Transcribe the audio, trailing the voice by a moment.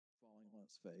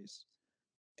its face.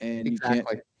 And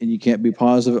Exactly. you can't be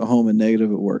positive at home and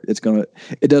negative at work.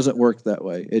 It doesn't work that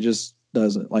way. It just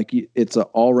doesn't. It's an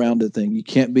all-rounded thing. You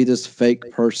can't be this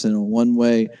fake person in one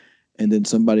way and then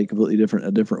somebody completely different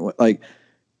a different way. Like,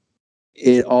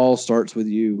 it all starts with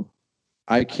you.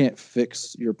 I can't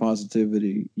fix your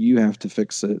positivity. You have to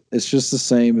fix it. It's just the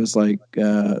same as I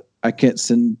can't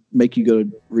make you go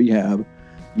to rehab.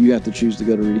 You have to choose to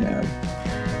go to rehab.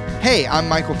 Hey, I'm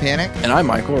Michael Panic. And I'm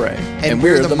Michael Ray. And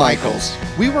we're the Michaels.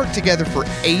 We worked together for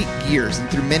 8 years and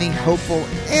through many hopeful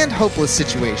and hopeless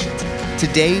situations.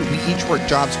 Today, we each work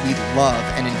jobs we love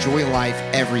and enjoy life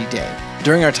every day.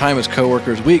 During our time as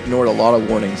coworkers, we ignored a lot of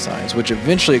warning signs, which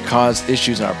eventually caused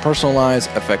issues in our personal lives,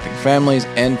 affecting families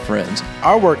and friends.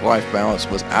 Our work-life balance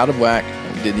was out of whack,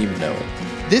 and we didn't even know it.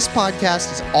 This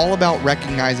podcast is all about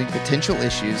recognizing potential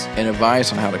issues and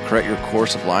advice on how to correct your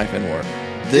course of life and work.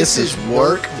 This is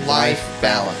Work-Life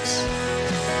Balance.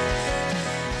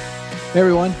 Hey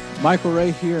everyone, Michael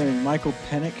Ray here and Michael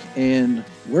Panic, and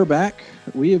we're back.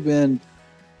 We have been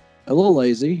a little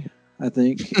lazy, I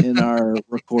think, in our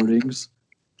recordings.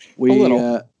 We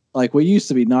used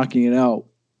to be knocking it out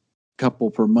a couple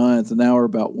per month, and now we're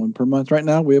about one per month right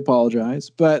now. We apologize,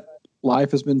 but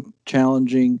life has been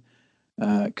challenging.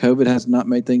 COVID has not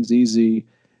made things easy,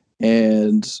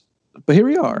 but here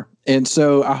we are. And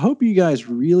so I hope you guys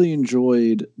really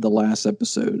enjoyed the last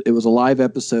episode. It was a live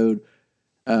episode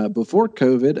before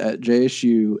COVID at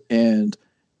JSU, and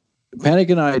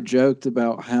Panic and I joked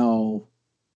about how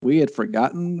we had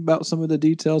forgotten about some of the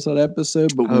details of that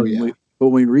episode, but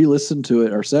when we re-listened to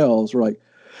it ourselves, we're like,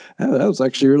 oh, that was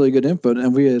actually really good input,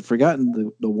 and we had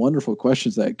forgotten the wonderful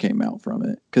questions that came out from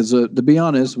it. Because to be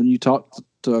honest, when you talk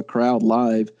to a crowd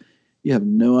live, you have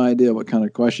no idea what kind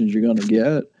of questions you're going to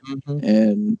get,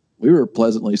 and we were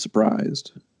pleasantly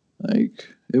surprised. Like,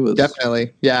 it was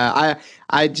definitely, yeah.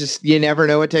 I just, you never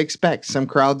know what to expect. Some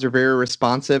crowds are very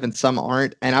responsive, and some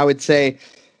aren't. And I would say,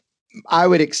 I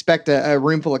would expect a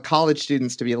room full of college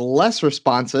students to be less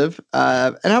responsive,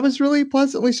 and I was really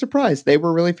pleasantly surprised. They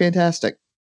were really fantastic.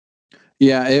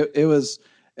 Yeah, it was.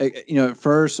 At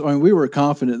first, we were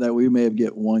confident that we may have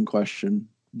get one question,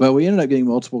 but we ended up getting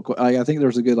multiple. I think there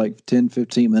was a good 10,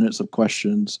 15 minutes of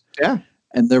questions. Yeah.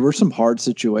 And there were some hard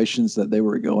situations that they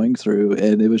were going through,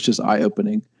 and it was just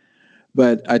eye-opening.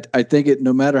 But I think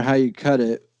no matter how you cut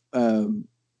it,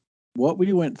 what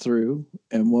we went through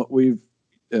and what we've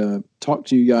talked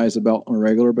to you guys about on a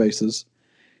regular basis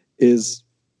is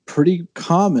pretty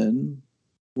common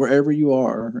wherever you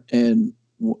are and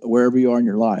wherever you are in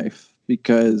your life,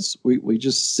 because we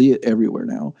just see it everywhere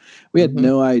now. We had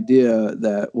no idea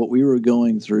that what we were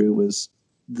going through was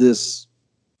this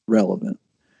relevant.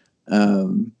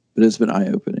 But it's been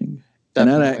eye-opening. And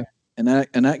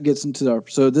that gets into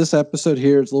so this episode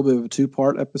here is a little bit of a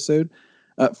two-part episode.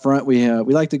 Up front, we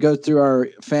like to go through our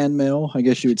fan mail, I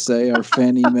guess you would say, our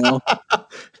fan email.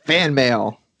 Fan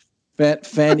mail.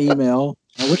 Fan email.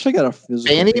 I wish I got a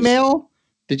physical fan email?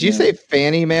 Did you say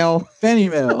fanny mail? Fanny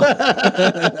mail.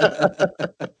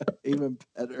 Even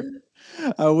better.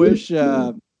 I wish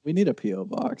we need a P.O.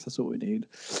 box. That's what we need.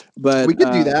 But we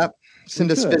could do that.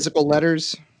 Send us physical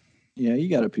letters. Yeah, you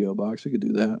got a P.O. box. We could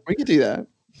do that. We could do that.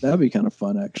 That'd be kind of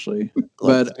fun, actually.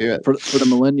 But for the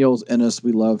millennials in us,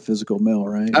 we love physical mail,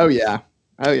 right? Oh, yeah.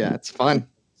 It's fun.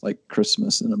 It's like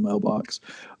Christmas in a mailbox.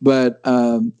 But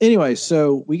anyway,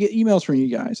 so we get emails from you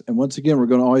guys. And once again, we're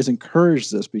going to always encourage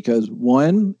this because,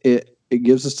 one, it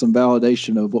gives us some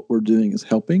validation of what we're doing is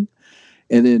helping.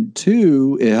 And then,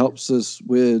 two, it helps us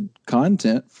with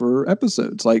content for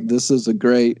episodes. Like, this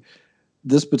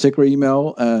particular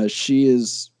email, she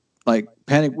is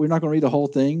Panic. We're not going to read the whole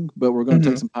thing, but we're going to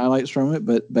take some highlights from it.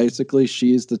 But basically,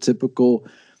 she is the typical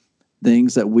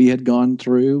things that we had gone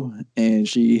through, and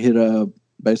she hit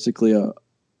basically a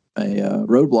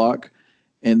roadblock,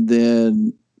 and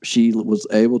then she was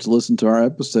able to listen to our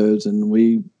episodes, and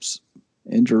we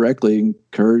indirectly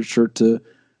encouraged her to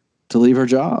leave her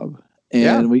job.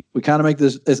 And we kind of make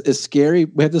this it's scary.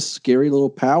 We have this scary little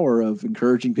power of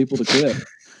encouraging people to quit.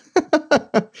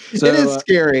 So, it is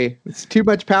scary. It's too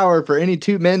much power for any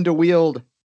two men to wield.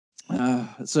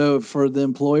 So for the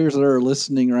employers that are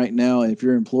listening right now, if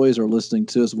your employees are listening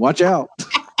to us, watch out.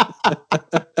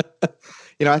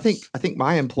 I think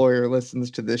my employer listens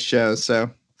to this show, so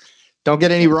don't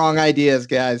get any wrong ideas,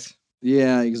 guys.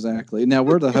 Yeah, exactly. Now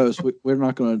we're the host. We're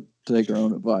not going to take our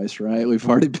own advice, right? We've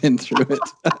already been through it.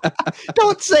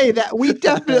 Don't say that. We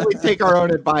definitely take our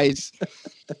own advice.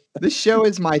 This show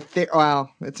is my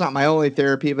well, it's not my only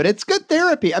therapy, but it's good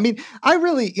therapy. I mean, I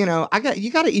really, you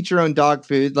got to eat your own dog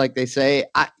food, like they say.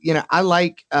 I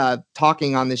like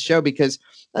talking on this show because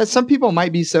some people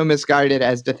might be so misguided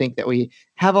as to think that we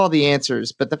have all the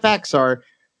answers, but the facts are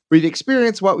we've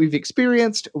experienced what we've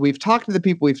experienced. We've talked to the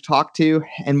people we've talked to.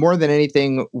 And more than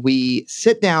anything, we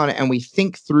sit down and we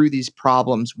think through these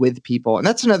problems with people. And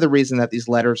that's another reason that these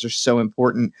letters are so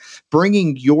important.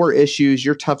 Bringing your issues,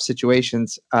 your tough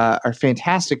situations are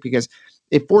fantastic because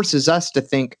it forces us to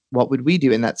think, what would we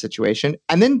do in that situation?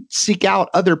 And then seek out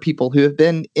other people who have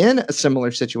been in a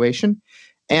similar situation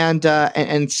and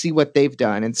see what they've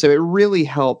done. And so it really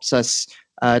helps us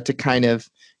to kind of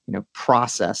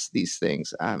process these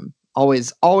things.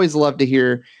 Always love to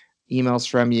hear emails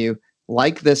from you,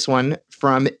 like this one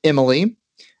from Emily.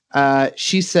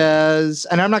 She says,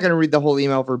 and I'm not going to read the whole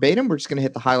email verbatim. We're just going to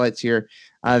hit the highlights here.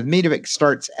 The meat of it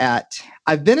starts at,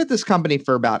 I've been at this company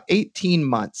for about 18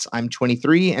 months. I'm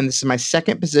 23, and this is my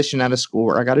second position out of school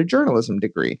where I got a journalism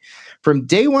degree. From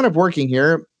day one of working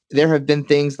here, there have been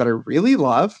things that I really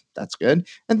love. That's good.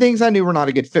 And things I knew were not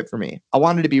a good fit for me. I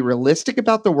wanted to be realistic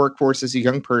about the workforce as a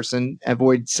young person,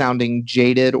 avoid sounding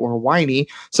jaded or whiny.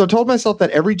 So I told myself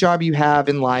that every job you have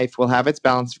in life will have its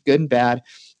balance of good and bad.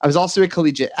 I was also a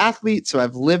collegiate athlete, so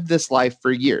I've lived this life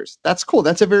for years. That's cool.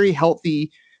 That's a very healthy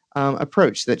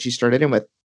approach that she started in with.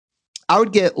 I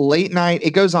would get late night.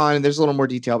 It goes on and there's a little more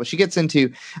detail, but she gets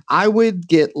into, I would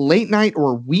get late night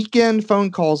or weekend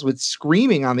phone calls with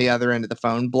screaming on the other end of the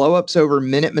phone, blow ups over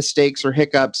minute mistakes or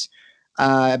hiccups,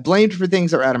 blamed for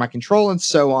things that are out of my control and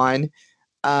so on.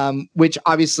 Which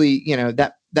obviously,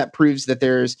 that proves that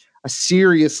there's a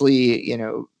seriously,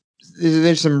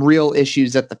 there's some real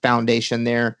issues at the foundation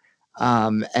there.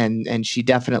 And she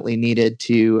definitely needed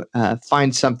to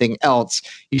find something else.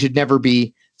 You should never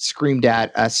be screamed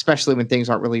at, especially when things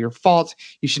aren't really your fault.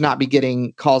 You should not be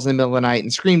getting calls in the middle of the night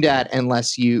and screamed at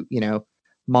unless you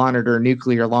monitor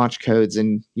nuclear launch codes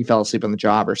and you fell asleep on the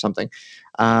job or something.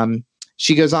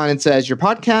 She goes on and says, your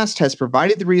podcast has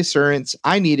provided the reassurance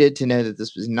I needed to know that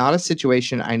this was not a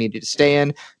situation I needed to stay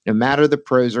in, no matter the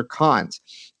pros or cons.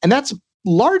 And that's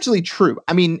largely true.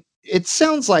 I mean, it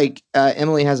sounds like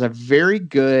Emily has a very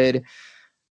good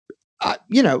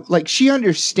like she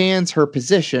understands her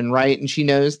position, right? And she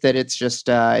knows that it's just,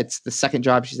 it's the second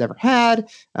job she's ever had.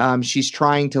 She's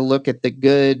trying to look at the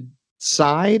good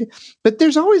side, but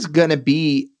there's always going to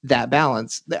be that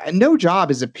balance. No job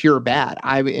is a pure bad.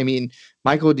 I mean,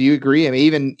 Michael, do you agree? I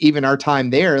mean, even our time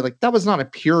there, like that was not a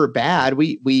pure bad.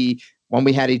 We when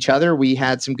we had each other, we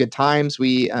had some good times.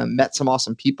 We met some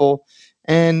awesome people,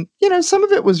 and some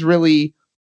of it was really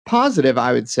positive,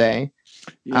 I would say.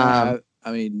 Yeah,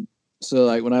 I mean. So,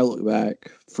 like, when I look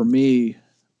back, for me,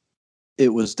 it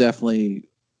was definitely,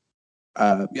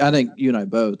 I think you and I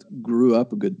both grew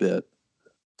up a good bit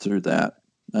through that.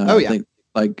 I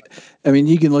think,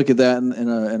 you can look at that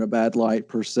in a bad light,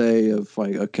 per se, of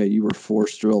like, okay, you were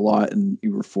forced through a lot and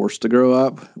you were forced to grow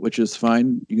up, which is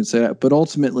fine. You can say that. But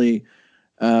ultimately,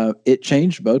 it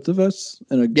changed both of us.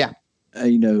 And,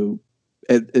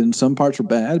 in some parts were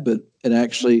bad, but it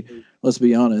actually, let's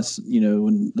be honest,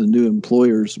 when the new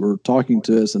employers were talking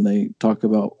to us and they talk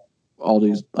about all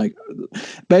these, like,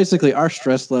 basically our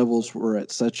stress levels were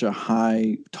at such a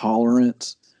high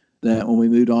tolerance that when we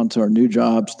moved on to our new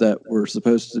jobs that were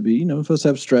supposed to be, supposed to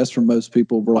have stress from most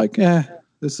people, we're like,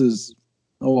 this is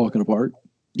a walk in the park.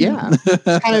 Yeah.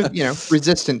 It's kind of,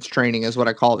 resistance training is what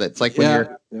I call it. It's like when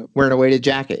you're wearing a weighted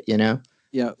jacket,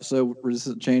 Yeah. So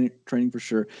resistance training for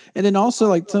sure. And then also,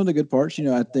 like, some of the good parts,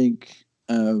 I think,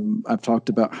 I've talked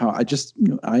about how I just,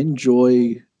 I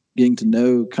enjoy getting to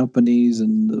know companies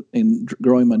and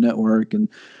growing my network and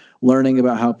learning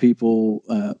about how people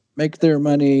make their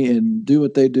money and do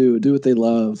what they do what they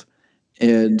love.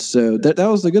 And so that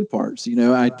was the good parts.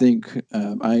 I think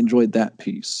I enjoyed that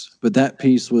piece, but that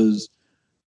piece was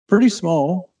pretty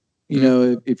small.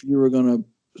 If you were going to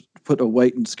put a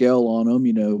weight and scale on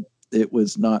them, it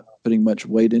was not putting much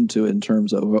weight into it in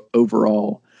terms of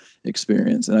overall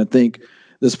experience. And I think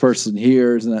this person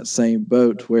here is in that same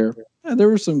boat where there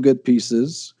were some good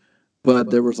pieces, but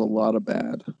there was a lot of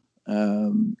bad.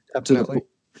 To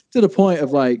the point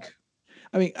of, like,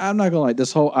 I mean, I'm not gonna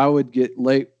lie, I would get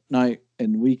late night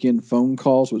and weekend phone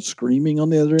calls with screaming on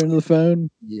the other end of the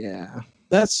phone. Yeah.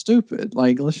 That's stupid.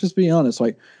 Like, let's just be honest.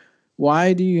 Like,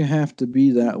 why do you have to be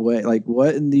that way? Like,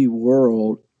 what in the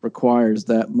world requires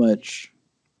that much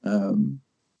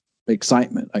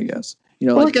excitement, I guess?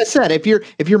 Like I said, if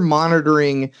you're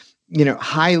monitoring,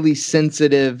 highly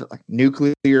sensitive like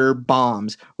nuclear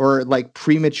bombs or like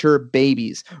premature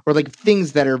babies or like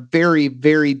things that are very,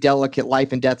 very delicate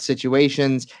life and death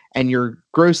situations, and you're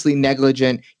grossly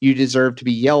negligent, you deserve to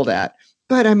be yelled at.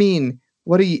 But I mean,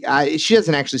 she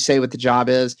doesn't actually say what the job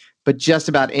is, but just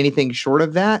about anything short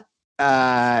of that,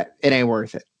 it ain't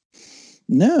worth it.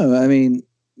 No, I mean,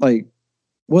 like,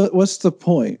 what's the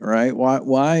point, right?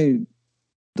 Why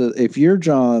if your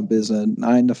job is a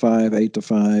 9 to 5, 8 to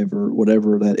 5, or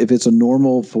whatever, that if it's a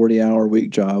normal 40-hour week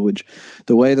job, which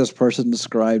the way this person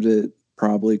described it,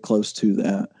 probably close to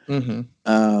that.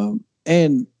 Mm-hmm.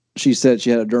 And she said she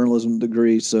had a journalism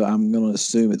degree, so I'm going to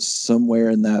assume it's somewhere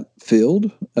in that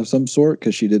field of some sort,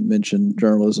 because she did mention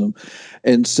journalism.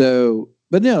 And so,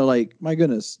 but like, my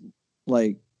goodness,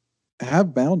 like,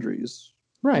 have boundaries,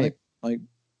 right? Like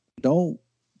don't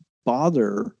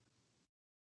bother.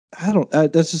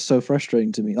 That's just so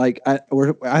frustrating to me. Like,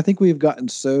 I think we've gotten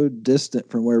so distant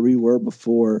from where we were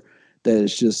before that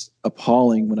it's just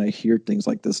appalling when I hear things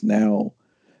like this now.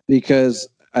 Because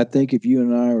I think if you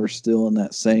and I were still in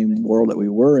that same world that we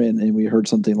were in, and we heard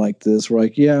something like this, we're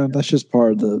like, yeah, that's just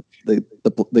part of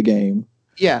the game.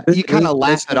 Yeah, you kind of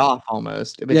laugh it off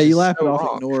almost. Yeah, you laugh it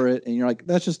off, ignore it, and you're like,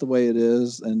 that's just the way it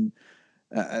is, and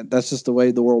that's just the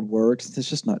way the world works. It's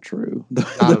just not true.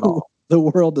 Not at all. The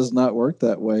world does not work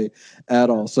that way at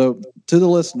all. So to the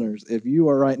listeners, if you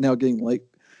are right now getting late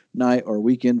night or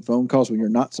weekend phone calls when you're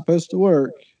not supposed to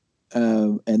work,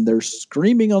 and they're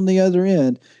screaming on the other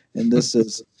end, and this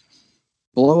is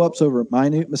blow-ups over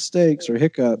minute mistakes or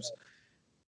hiccups,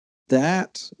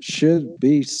 that should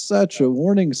be such a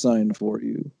warning sign for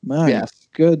you. My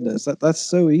goodness, that's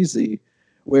so easy.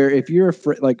 Where if you're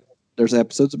afraid, like, there's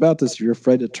episodes about this. You're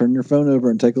afraid to turn your phone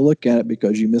over and take a look at it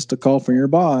because you missed a call from your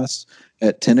boss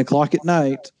at 10 o'clock at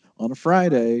night on a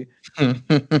Friday, and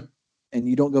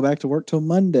you don't go back to work till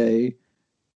Monday.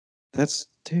 That's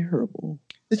terrible.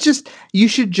 It's just, you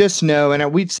should just know,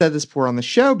 and we've said this before on the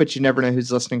show, but you never know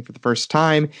who's listening for the first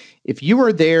time. If you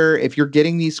are there, if you're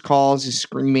getting these calls, these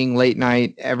screaming late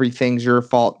night, everything's your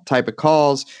fault type of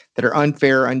calls that are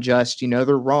unfair, unjust,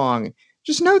 they're wrong,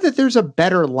 just know that there's a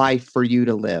better life for you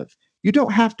to live. You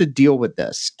don't have to deal with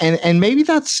this. And maybe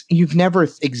you've never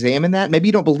examined that. Maybe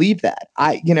you don't believe that.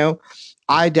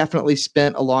 I definitely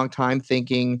spent a long time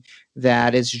thinking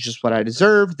that it's just what I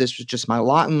deserved. This was just my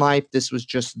lot in life. This was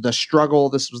just the struggle.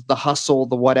 This was the hustle,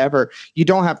 the whatever. You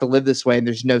don't have to live this way, and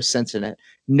there's no sense in it.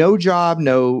 No job,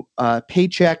 no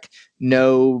paycheck,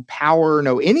 no power,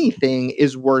 no anything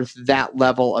is worth that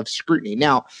level of scrutiny.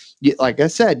 Now, like I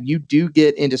said, you do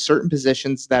get into certain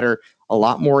positions that are a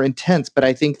lot more intense, but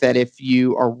I think that if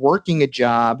you are working a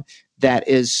job that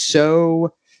is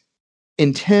so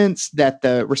intense, that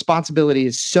the responsibility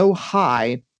is so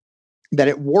high, that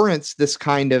it warrants this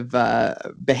kind of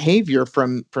behavior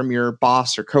from your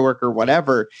boss or coworker or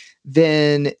whatever,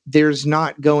 then there's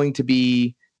not going to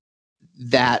be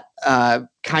that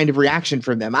kind of reaction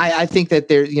from them. I think that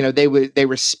they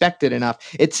respect it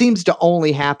enough. It seems to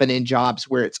only happen in jobs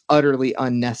where it's utterly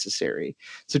unnecessary.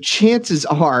 So chances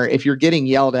are, if you're getting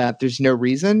yelled at, there's no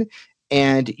reason,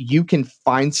 and you can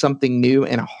find something new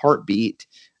in a heartbeat.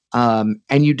 And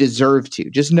you deserve to.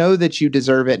 Just know that you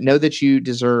deserve it. Know that you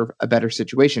deserve a better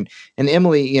situation. And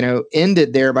Emily,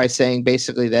 ended there by saying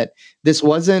basically that this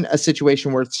wasn't a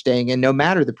situation worth staying in, no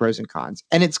matter the pros and cons.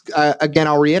 And it's, again,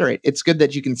 I'll reiterate, it's good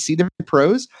that you can see the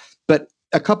pros, but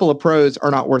a couple of pros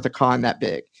are not worth a con that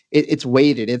big. It's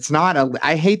weighted. It's not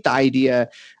I hate the idea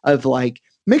of like,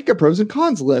 make a pros and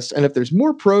cons list. And if there's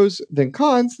more pros than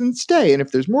cons, then stay. And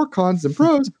if there's more cons than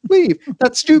pros, leave.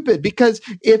 That's stupid, because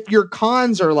if your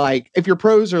pros are like,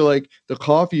 the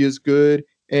coffee is good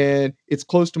and it's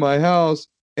close to my house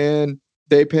and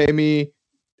they pay me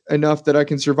enough that I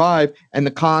can survive, and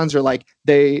the cons are like,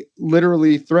 they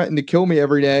literally threaten to kill me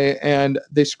every day and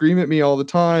they scream at me all the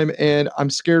time and I'm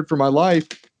scared for my life.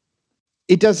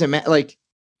 It doesn't matter. Like,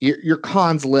 your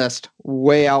cons list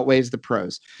way outweighs the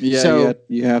pros. Yeah, so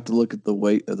you have to look at the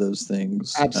weight of those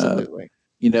things. Absolutely.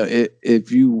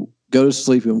 If you go to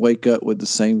sleep and wake up with the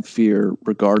same fear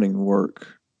regarding work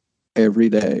every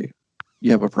day, you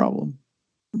have a problem.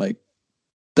 Like,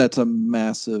 that's a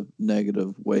massive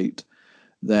negative weight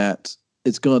that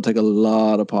it's going to take a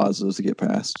lot of positives to get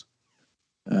past.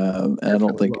 And I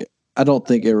don't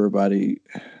think everybody.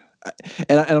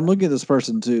 And I'm looking at this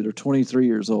person too. They're 23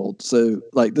 years old. So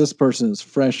like, this person is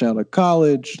fresh out of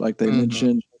college, like they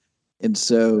mentioned. And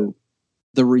so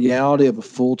the reality of a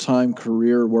full-time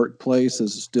career workplace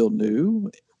is still new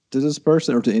to this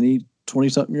person or to any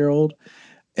 20-something-year-old.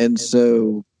 And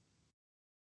so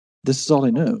this is all they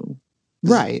know.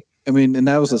 Right. I mean, and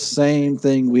that was the same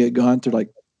thing we had gone through like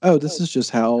oh, this is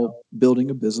just how building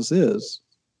a business is.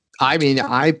 I mean,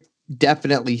 I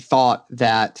definitely thought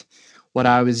that what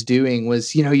I was doing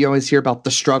was, you always hear about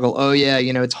the struggle. Oh yeah,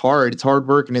 it's hard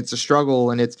work, and it's a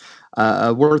struggle, and it's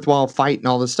a worthwhile fight and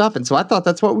all this stuff. And so I thought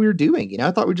that's what we were doing.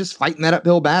 I thought we were just fighting that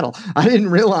uphill battle. I didn't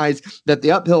realize that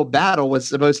the uphill battle was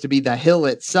supposed to be the hill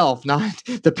itself, not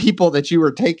the people that you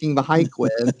were taking the hike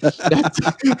with.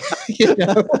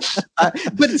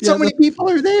 But so many people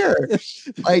are there.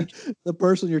 Like the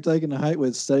person you're taking the hike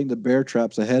with setting the bear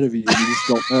traps ahead of you, and you just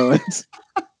don't know it.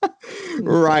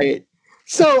 Right.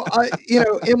 So,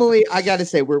 Emily, I got to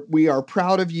say, we are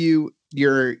proud of you.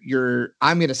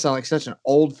 I'm going to sound like such an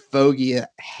old fogey. I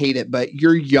hate it, but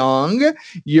you're young.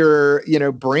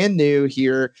 You're, brand new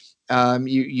here.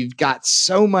 You've got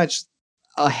so much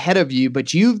ahead of you,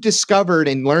 but you've discovered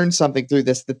and learned something through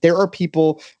this, that there are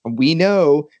people we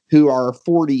know who are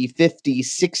 40, 50,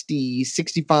 60,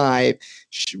 65,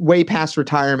 way past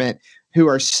retirement, who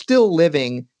are still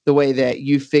living the way that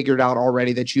you figured out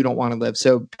already that you don't want to live.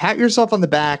 So pat yourself on the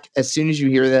back as soon as you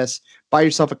hear this. Buy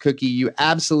yourself a cookie. You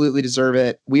absolutely deserve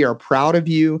it. We are proud of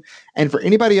you. And for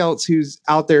anybody else who's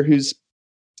out there who's,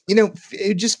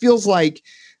 it just feels like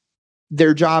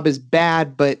their job is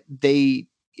bad, but they,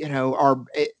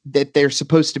 that they're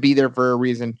supposed to be there for a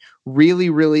reason.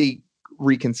 Really, really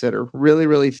reconsider. Really,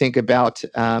 really think about,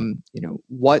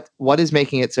 what is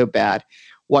making it so bad?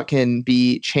 What can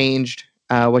be changed?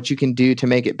 What you can do to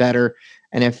make it better.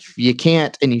 And if you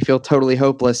can't and you feel totally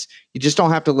hopeless, you just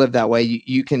don't have to live that way.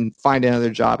 You can find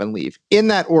another job and leave. In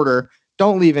that order,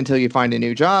 don't leave until you find a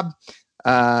new job,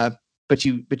 but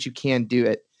you can do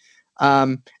it.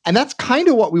 And that's kind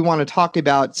of what we want to talk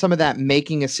about, some of that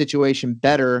making a situation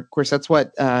better. Of course, that's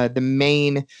what the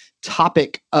main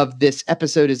topic of this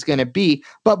episode is going to be.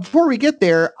 But before we get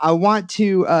there, I want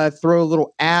to throw a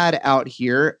little ad out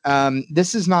here.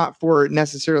 This is not for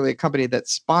necessarily a company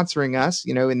that's sponsoring us.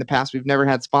 In the past, we've never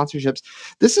had sponsorships.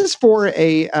 This is for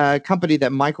a company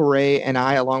that Michael Ray and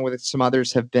I, along with some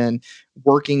others, have been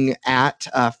working at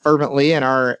fervently in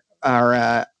our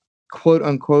quote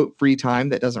unquote free time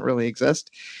that doesn't really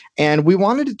exist. And we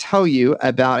wanted to tell you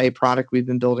about a product we've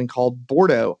been building called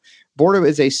Bordeaux. Bordeaux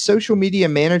is a social media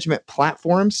management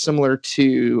platform similar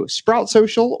to Sprout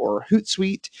Social or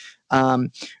Hootsuite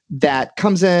that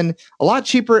comes in a lot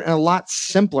cheaper and a lot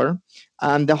simpler.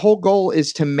 The whole goal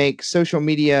is to make social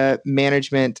media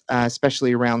management,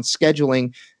 especially around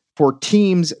scheduling for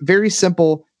teams, very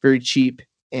simple, very cheap,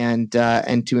 and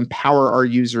to empower our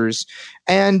users.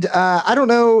 And I don't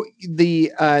know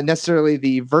the necessarily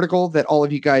the vertical that all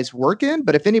of you guys work in,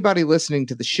 but if anybody listening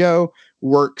to the show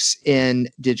works in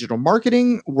digital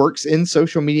marketing, works in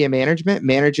social media management,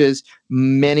 manages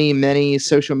many, many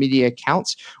social media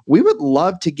accounts, we would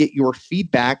love to get your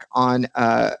feedback on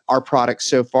our products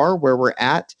so far, where we're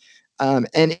at.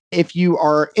 And if you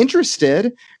are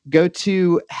interested, go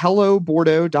to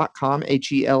hellobordeaux.com,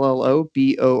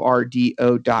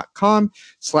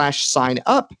 hellobordeaux.com/sign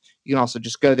up. You can also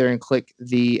just go there and click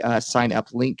the sign up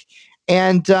link.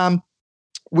 And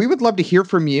we would love to hear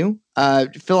from you.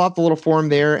 Fill out the little form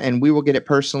there and we will get it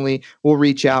personally. We'll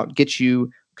reach out, get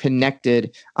you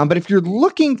connected. But if you're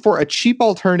looking for a cheap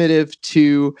alternative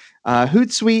to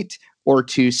Hootsuite or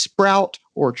to Sprout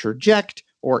or Traject,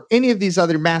 or any of these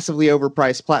other massively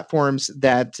overpriced platforms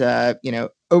that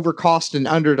overcost and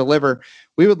underdeliver,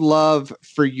 we would love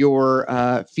for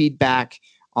your feedback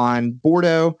on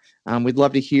Bordeaux. We'd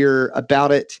love to hear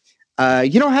about it.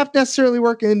 You don't have to necessarily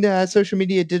work in social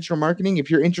media digital marketing.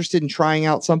 If you're interested in trying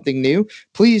out something new,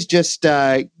 please just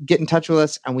get in touch with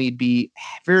us, and we'd be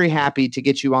very happy to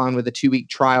get you on with a 2-week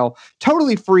trial,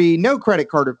 totally free, no credit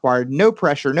card required, no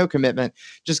pressure, no commitment.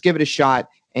 Just give it a shot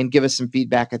and give us some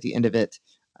feedback at the end of it.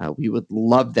 We would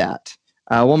love that.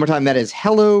 One more time, that is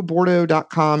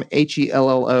hellobordeaux.com,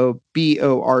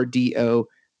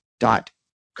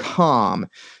 hellobordeaux.com.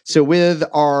 So with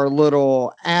our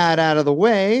little ad out of the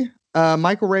way,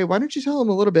 Michael Ray, why don't you tell them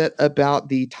a little bit about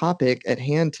the topic at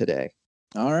hand today?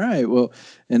 All right. Well,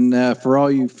 and for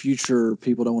all you future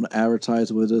people that want to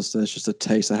advertise with us, that's just a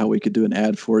taste of how we could do an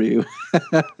ad for you.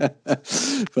 But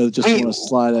I just want to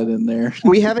slide that in there.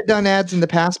 We haven't done ads in the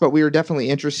past, but we are definitely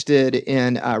interested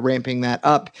in ramping that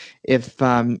up.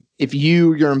 If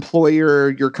you, your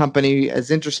employer, your company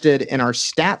is interested in our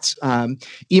stats,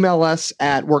 email us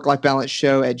at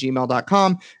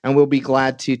worklifebalanceshow@gmail.com, and we'll be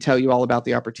glad to tell you all about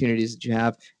the opportunities that you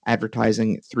have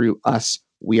advertising through us.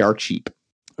 We are cheap.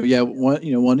 Yeah, one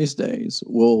of these days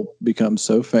we'll become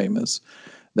so famous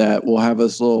that we'll have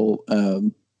this little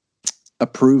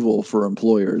approval for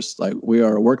employers. Like, we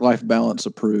are work-life balance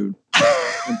approved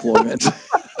employment.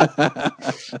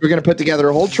 We're going to put together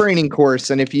a whole training course.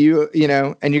 And if and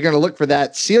you're going to look for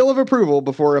that seal of approval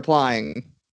before applying.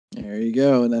 There you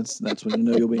go. And that's when you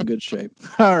know you'll be in good shape.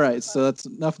 All right. So that's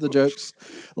enough of the jokes.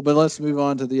 But let's move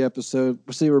on to the episode.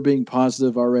 See, we're being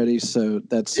positive already. So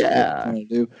that's what we're trying to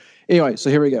do. Anyway, so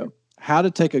here we go. How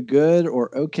to take a good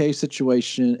or okay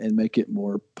situation and make it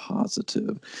more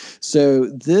positive. So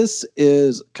this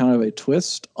is kind of a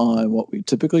twist on what we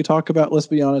typically talk about. Let's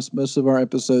be honest, most of our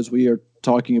episodes, we are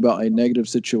talking about a negative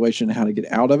situation, how to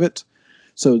get out of it.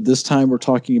 So this time we're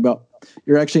talking about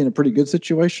you're actually in a pretty good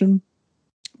situation,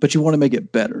 but you want to make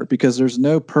it better because there's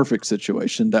no perfect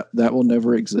situation that will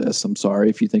never exist. I'm sorry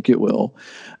if you think it will.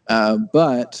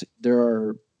 But there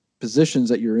are positions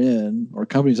that you're in or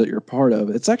companies that you're a part of.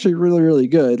 It's actually really, really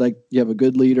good. Like you have a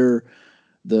good leader,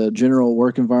 the general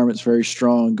work environment's very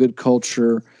strong, good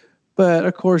culture. But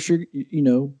of course,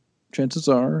 chances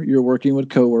are you're working with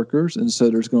coworkers. And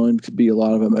so there's going to be a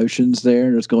lot of emotions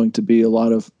there. There's going to be a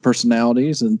lot of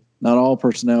personalities, and not all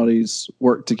personalities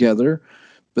work together,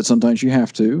 but sometimes you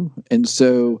have to. And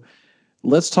so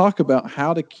let's talk about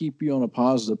how to keep you on a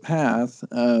positive path,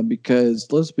 because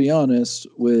let's be honest,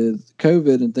 with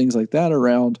COVID and things like that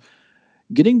around,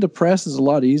 getting depressed is a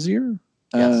lot easier,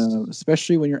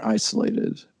 especially when you're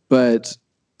isolated. But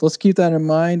let's keep that in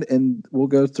mind, and we'll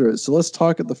go through it. So let's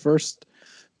talk at the first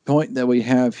point that we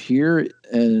have here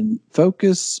and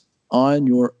focus on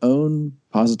your own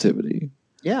positivity.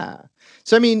 Yeah.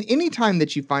 So, I mean, anytime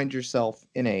that you find yourself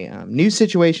in a new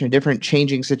situation, a different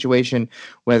changing situation,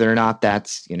 whether or not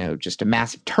that's, just a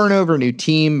massive turnover, new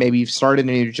team, maybe you've started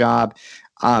a new job,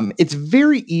 it's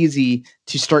very easy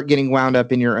to start getting wound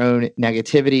up in your own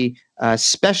negativity,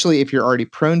 especially if you're already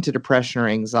prone to depression or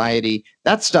anxiety.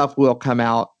 That stuff will come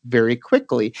out very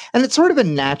quickly. And it's sort of a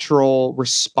natural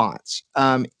response.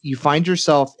 You find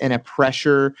yourself in a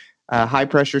high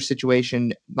pressure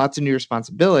situation, lots of new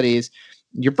responsibilities.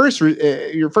 Your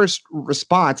first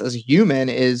response as a human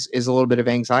is a little bit of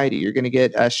anxiety. You're going to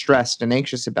get stressed and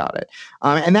anxious about it,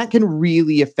 and that can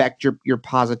really affect your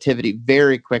positivity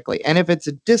very quickly. And if it's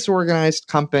a disorganized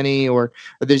company or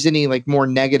there's any like more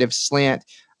negative slant,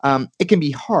 it can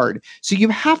be hard. So you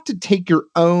have to take your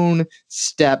own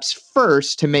steps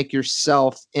first to make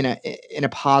yourself in a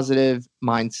positive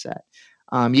mindset.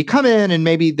 You come in and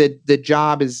maybe the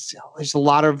job there's a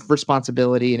lot of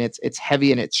responsibility and it's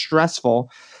heavy and it's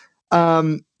stressful.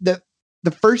 The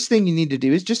first thing you need to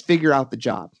do is just figure out the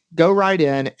job. Go right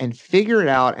in and figure it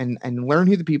out and learn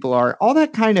who the people are. All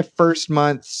that kind of first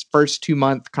 2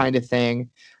 month kind of thing.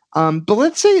 But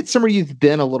let's say it's somewhere you've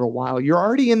been a little while. You're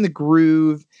already in the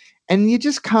groove and you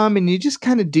just come and you just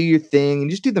kind of do your thing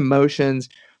and just do the motions.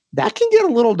 That can get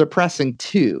a little depressing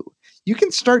too. You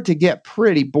can start to get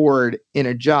pretty bored in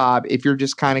a job if you're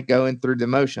just kind of going through the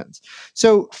motions.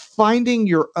 So finding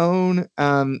your own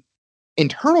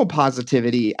internal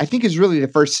positivity, I think, is really the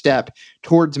first step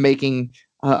towards making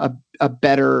a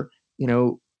better,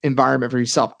 environment for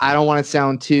yourself. I don't want to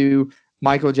sound too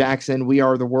Michael Jackson, we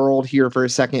are the world here for a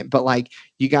second, but like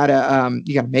you gotta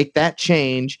make that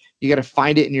change. You gotta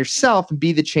find it in yourself and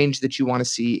be the change that you want to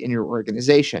see in your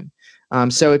organization.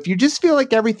 So if you just feel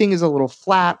like everything is a little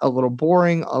flat, a little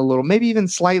boring, a little maybe even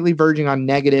slightly verging on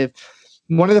negative,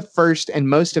 one of the first and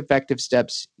most effective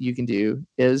steps you can do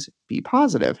is be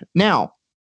positive. Now,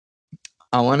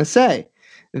 I want to say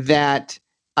that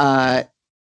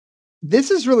this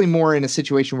is really more in a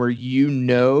situation where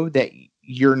that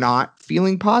you're not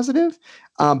feeling positive,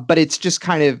 but it's just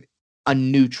kind of a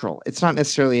neutral. It's not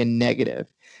necessarily a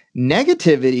negative.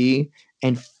 Negativity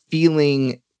and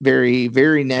feeling very,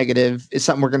 very negative is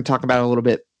something we're going to talk about a little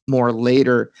bit more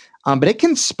later. But it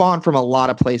can spawn from a lot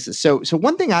of places. So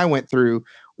one thing I went through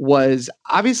was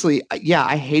obviously,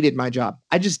 I hated my job.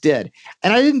 I just did.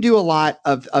 And I didn't do a lot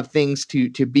of things to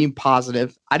be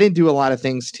positive. I didn't do a lot of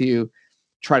things to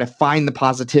try to find the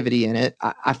positivity in it.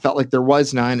 I felt like there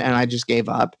was none and I just gave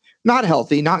up. Not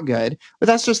healthy, not good, but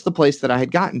that's just the place that I had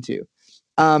gotten to.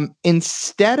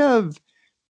 Instead of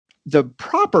the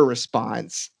proper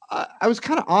response, I was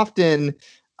kind of often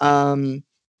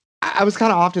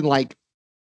like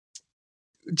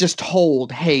just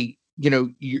told, hey,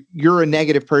 you're a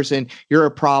negative person, you're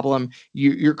a problem,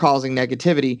 you're causing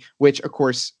negativity, which of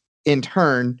course in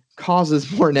turn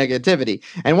causes more negativity.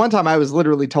 And one time I was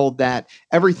literally told that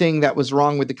everything that was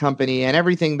wrong with the company and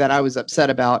everything that I was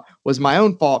upset about was my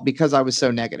own fault because I was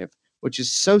so negative, which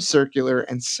is so circular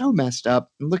and so messed up.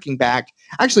 And looking back,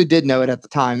 I actually did know it at the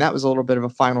time. That was a little bit of a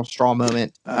final straw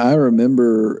moment. I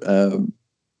remember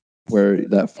where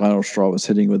that final straw was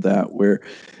hitting with that, where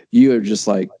you are just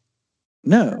like,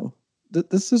 no,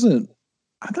 this isn't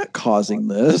I'm not causing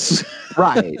this.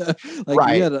 Right. Like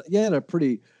right. you had a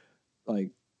pretty like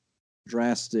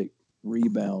drastic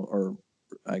rebound, or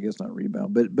I guess not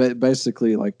rebound, but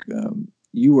basically like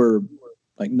you were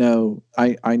like, no,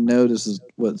 I know this is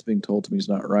what's being told to me is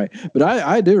not right. But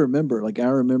I do remember, like I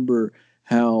remember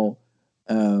how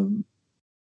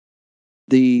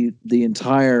the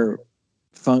entire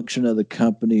function of the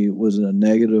company was in a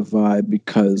negative vibe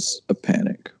because of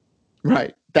panic.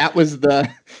 Right. That was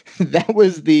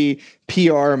the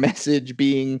PR message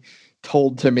being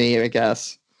told to me, I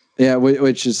guess. Yeah,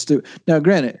 which is stupid. Now,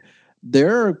 granted,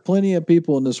 there are plenty of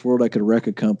people in this world that could wreck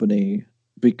a company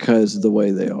because of the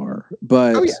way they are.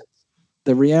 But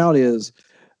the reality is,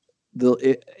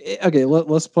 okay,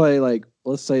 let's play like,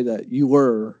 let's say that you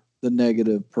were the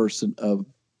negative person of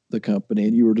the company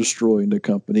and you were destroying the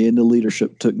company, and the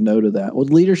leadership took note of that. Well,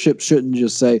 leadership shouldn't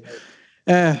just say,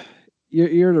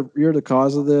 you're the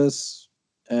cause of this.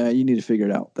 You need to figure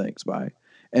it out. Thanks, bye,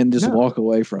 and just walk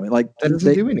away from it. Like that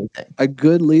doesn't do anything. A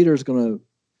good leader is going to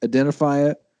identify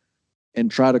it and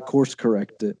try to course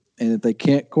correct it. And if they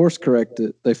can't course correct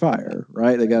it, they fire.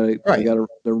 Right? They got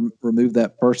to remove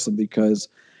that person because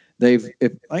I look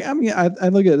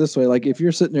at it this way. Like if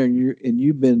you're sitting there and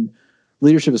you've been,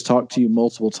 leadership has talked to you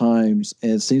multiple times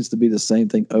and it seems to be the same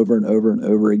thing over and over and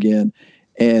over again.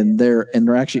 And they're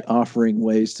actually offering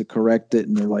ways to correct it.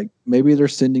 And they're like, maybe they're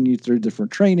sending you through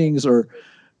different trainings or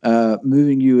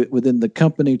moving you within the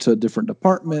company to a different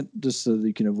department just so that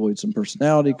you can avoid some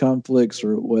personality conflicts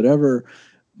or whatever.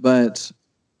 But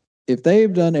if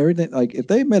they've done everything, like if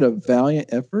they've made a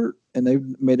valiant effort and they've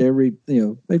made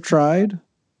they've tried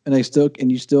and you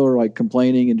still are like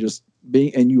complaining and just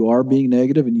being, and you are being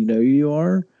negative and you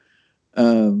are,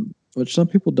 which some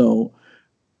people don't,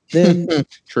 then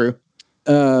true.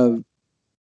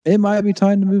 It might be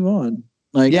time to move on.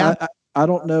 Like, I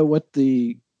don't know what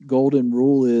the golden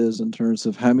rule is in terms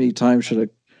of how many times should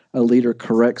a leader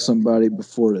correct somebody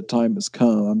before the time has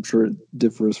come. I'm sure it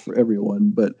differs for everyone,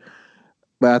 but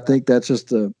I think that's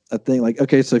just a thing. Like,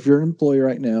 okay, so if you're an employee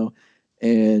right now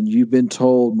and you've been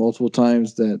told multiple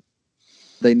times that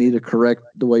they need to correct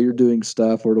the way you're doing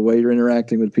stuff or the way you're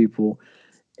interacting with people,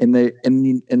 and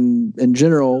in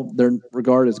general they're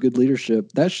regarded as good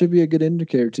leadership, that should be a good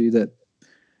indicator to you that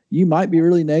you might be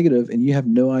really negative and you have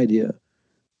no idea.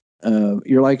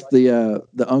 You're like the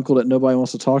uncle that nobody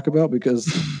wants to talk about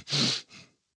because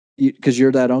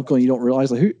you're that uncle and you don't realize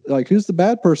who's the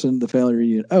bad person in the family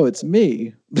reunion. Oh, it's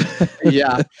me.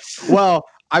 Yeah. Well,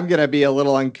 I'm gonna be a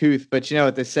little uncouth, but you know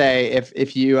what they say: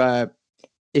 if you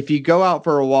go out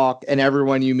for a walk and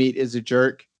everyone you meet is a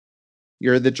jerk,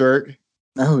 you're the jerk.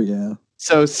 Oh yeah.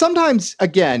 So sometimes,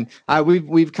 again,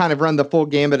 we've kind of run the full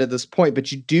gambit at this point, but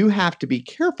you do have to be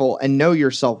careful and know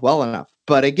yourself well enough.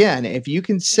 But again, if you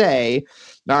can say,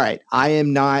 all right, I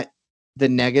am not the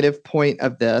negative point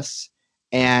of this,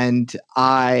 and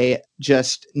I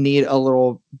just need a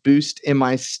little boost in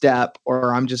my step,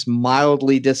 or I'm just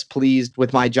mildly displeased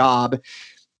with my job,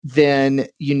 then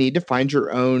you need to find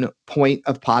your own point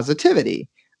of positivity.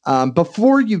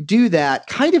 Before you do that,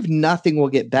 kind of nothing will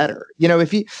get better. I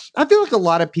feel like a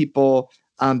lot of people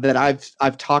that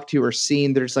I've talked to or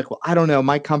seen, they're just like, well, I don't know,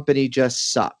 my company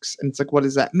just sucks. And it's like, what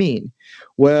does that mean?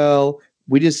 Well,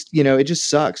 we just, it just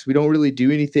sucks. We don't really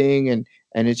do anything. And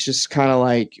it's just kind of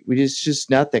like, just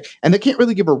nothing. And they can't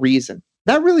really give a reason.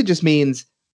 That really just means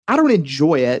I don't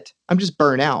enjoy it. I'm just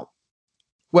burnt out.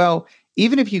 Well,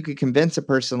 even if you could convince a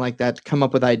person like that to come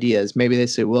up with ideas, maybe they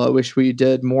say, well, I wish we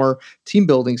did more team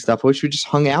building stuff. I wish we just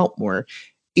hung out more.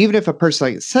 Even if a person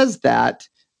like says that,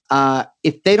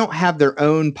 if they don't have their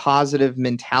own positive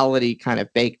mentality kind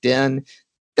of baked in,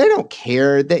 they don't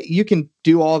care that you can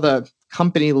do all the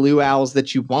company luau's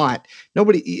that you want.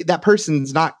 That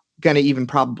person's not going to even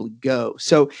probably go.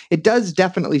 So it does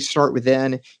definitely start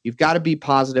within. You've got to be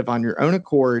positive on your own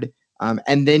accord.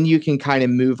 And then you can kind of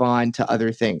move on to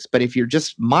other things. But if you're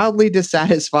just mildly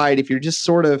dissatisfied, if you're just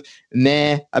sort of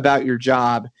meh about your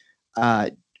job,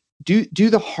 do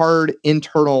the hard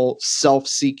internal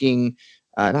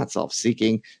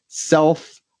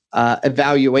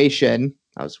self-evaluation.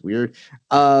 That was weird,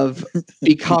 of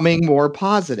becoming more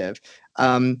positive.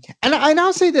 And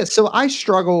I'll say this. So I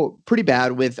struggle pretty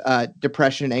bad with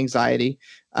depression and anxiety.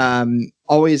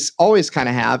 Always kind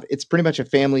of have. It's pretty much a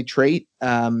family trait.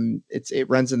 It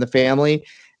runs in the family,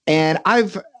 and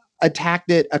I've attacked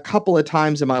it a couple of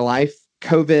times in my life.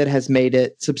 COVID has made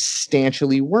it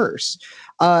substantially worse.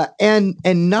 And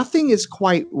nothing is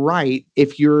quite right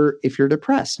if you're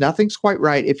depressed. Nothing's quite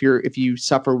right if you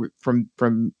suffer from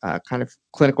kind of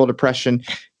clinical depression,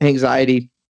 anxiety,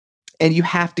 and you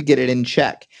have to get it in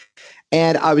check.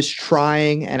 And I was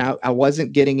trying, and I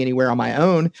wasn't getting anywhere on my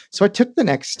own. So I took the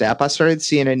next step. I started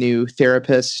seeing a new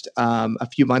therapist a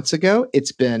few months ago.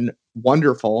 It's been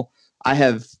wonderful. I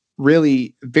have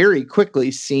really very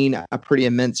quickly seen a pretty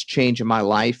immense change in my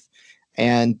life.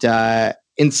 And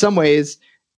in some ways,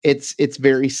 it's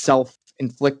very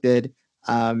self-inflicted.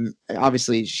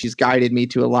 Obviously, she's guided me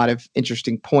to a lot of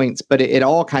interesting points, but it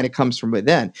all kind of comes from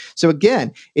within. So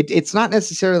again, it's not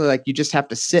necessarily like you just have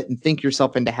to sit and think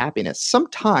yourself into happiness.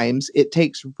 Sometimes it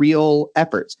takes real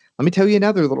efforts. Let me tell you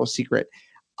another little secret.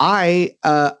 I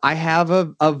have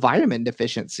a vitamin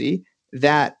deficiency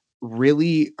that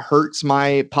really hurts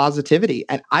my positivity,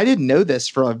 and I didn't know this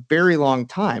for a very long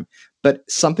time. But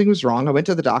something was wrong. I went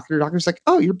to the doctor. The doctor's like,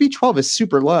 "Oh, your B12 is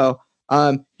super low.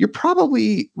 You're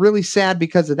probably really sad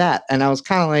because of that." And I was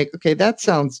kind of like, okay, that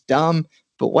sounds dumb,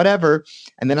 but whatever.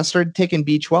 And then I started taking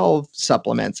B12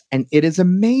 supplements, and it is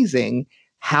amazing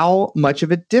how much of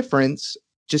a difference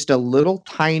just a little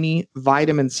tiny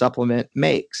vitamin supplement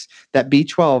makes. That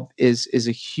B12 is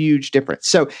a huge difference.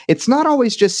 So it's not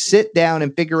always just sit down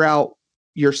and figure out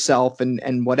yourself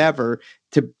and whatever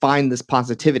to find this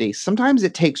positivity. Sometimes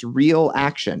it takes real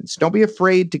actions. Don't be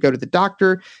afraid to go to the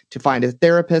doctor, to find a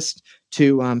therapist,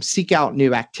 to seek out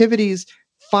new activities.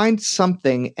 Find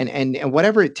something and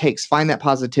whatever it takes, find that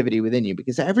positivity within you,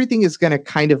 because everything is going to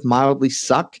kind of mildly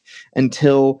suck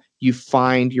until you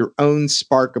find your own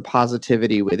spark of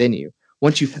positivity within you.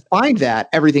 Once you find that,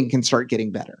 everything can start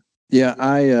getting better. Yeah,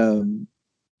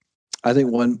 I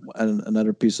think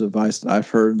another piece of advice that I've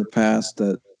heard in the past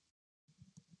that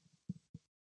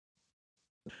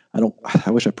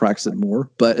I wish I practiced it more,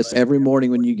 but it's every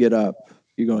morning when you get up,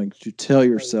 you're going to tell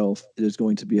yourself it is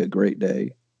going to be a great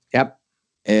day. Yep.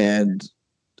 And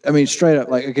I mean, straight up,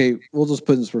 like, okay, we'll just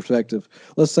put in this perspective.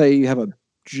 Let's say you have a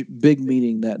big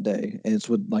meeting that day, and it's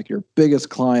with like your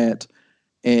biggest client,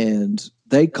 and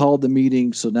they called the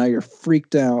meeting. So now you're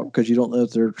freaked out because you don't know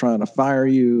if they're trying to fire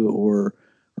you or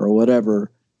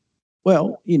whatever.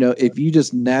 Well, if you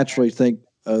just naturally think,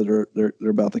 oh, they're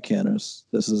about to can us.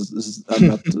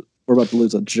 We're about to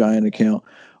lose a giant account.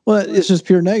 Well, it's just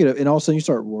pure negative. And all of a sudden you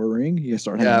start worrying, you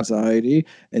start having anxiety,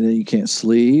 and then you can't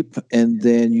sleep. And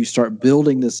then you start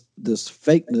building this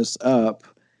fakeness up.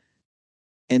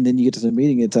 And then you get to the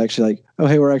meeting, it's actually like, oh,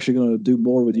 hey, we're actually going to do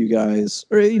more with you guys.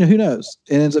 Or, who knows?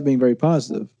 It ends up being very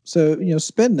positive. So,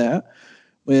 spend that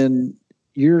when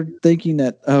you're thinking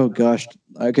that, oh gosh,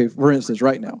 okay, for instance,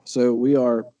 right now. So we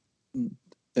are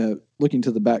looking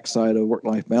to the backside of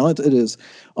work-life balance. It is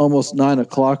almost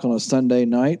 9:00 on a Sunday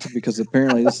night because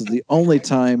apparently this is the only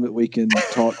time that we can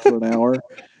talk for an hour.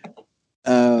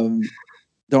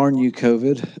 Darn you,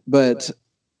 COVID. But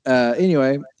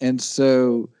anyway, and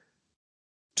so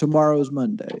tomorrow's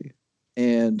Monday.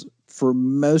 And for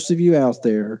most of you out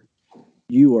there,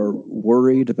 you are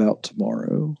worried about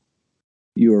tomorrow.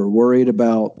 You are worried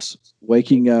about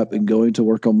waking up and going to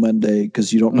work on Monday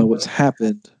because you don't know what's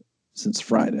happened since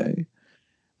Friday.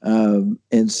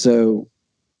 And so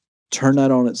turn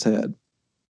that on its head.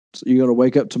 So you're going to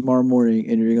wake up tomorrow morning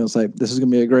and you're going to say, this is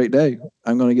going to be a great day.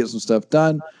 I'm going to get some stuff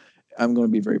done. I'm going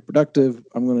to be very productive.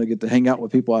 I'm going to get to hang out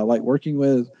with people I like working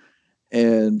with.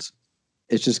 And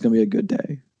it's just going to be a good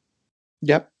day.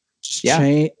 Yep.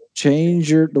 Just change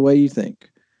the way you think.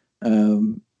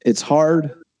 It's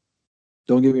hard.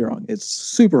 Don't get me wrong. It's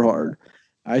super hard.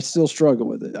 I still struggle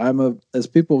with it. As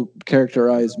people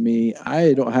characterize me,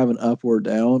 I don't have an up or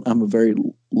down. I'm a very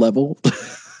level.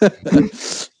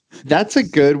 That's a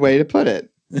good way to put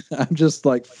it. I'm just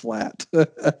like flat.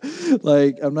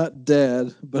 Like I'm not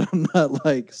dead, but I'm not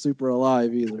like super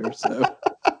alive either. So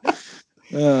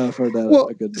for that,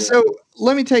 a good day. So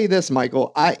let me tell you this,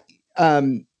 Michael. I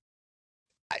don't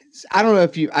know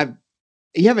if you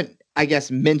haven't, I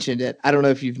guess, mentioned it. I don't know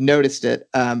if you've noticed it.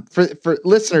 For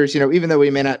listeners, even though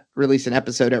we may not release an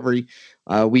episode every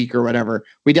week or whatever,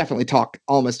 we definitely talk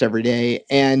almost every day.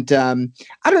 And I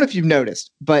don't know if you've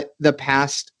noticed, but the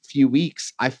past few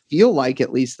weeks, I feel like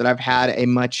at least that I've had a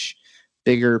much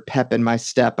bigger pep in my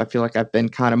step. I feel like I've been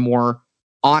kind of more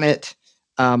on it.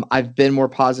 I've been more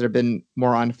positive, been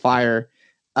more on fire.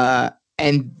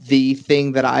 And the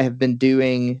thing that I have been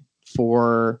doing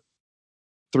for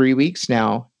 3 weeks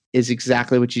now is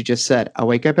exactly what you just said. I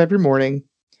wake up every morning,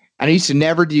 and I used to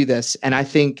never do this. And I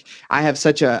think I have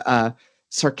such a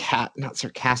not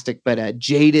sarcastic, but a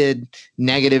jaded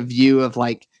negative view of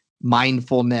like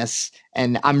mindfulness.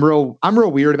 And I'm real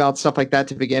weird about stuff like that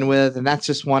to begin with. And that's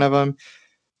just one of them.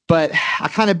 But I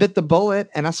kind of bit the bullet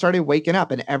and I started waking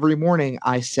up, and every morning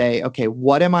I say, okay,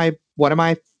 what do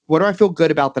I feel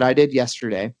good about that I did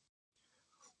yesterday?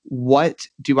 What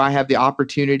do I have the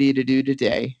opportunity to do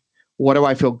today? what do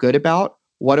I feel good about?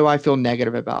 What do I feel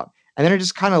negative about? And then I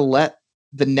just kind of let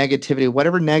the negativity,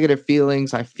 whatever negative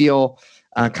feelings I feel,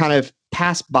 kind of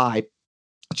pass by.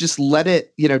 Just let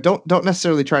it, don't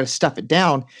necessarily try to stuff it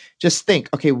down. Just think,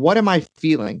 okay, what am I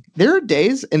feeling? There are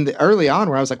days in the early on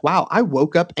where I was like, wow, I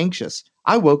woke up anxious.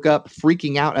 I woke up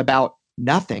freaking out about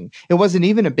nothing. It wasn't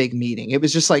even a big meeting. It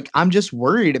was just like, I'm just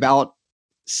worried about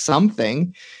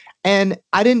something. And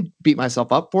I didn't beat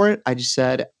myself up for it. I just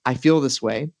said, I feel this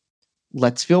way.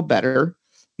 Let's feel better.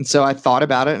 And so I thought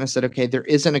about it and I said, okay, there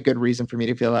isn't a good reason for me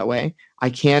to feel that way. I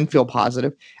can feel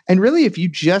positive. And really, if you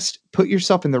just put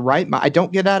yourself in the right mind, I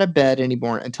don't get out of bed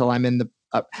anymore until I'm in the,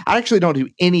 I actually don't do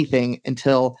anything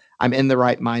until I'm in the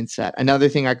right mindset. Another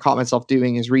thing I caught myself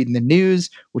doing is reading the news,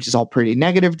 which is all pretty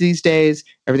negative these days.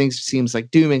 Everything seems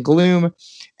like doom and gloom.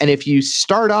 And if you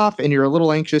start off and you're a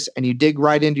little anxious and you dig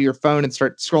right into your phone and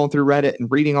start scrolling through Reddit and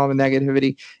reading all the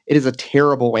negativity, it is a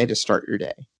terrible way to start your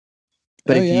day.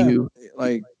 But you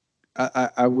like,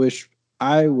 I wish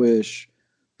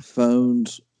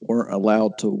phones weren't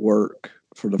allowed to work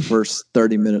for the first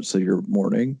 30 minutes of your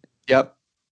morning. Yep.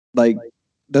 Like,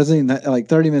 doesn't even, like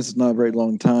 30 minutes is not a very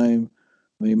long time.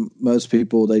 I mean, most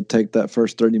people, they take that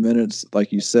first 30 minutes,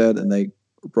 like you said, and they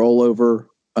roll over,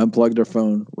 unplug their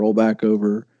phone, roll back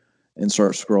over, and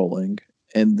start scrolling.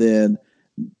 And then,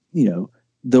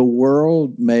 the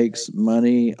world makes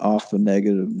money off of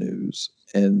negative news.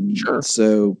 And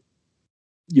so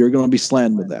you're going to be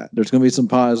slammed with that. There's going to be some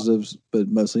positives, but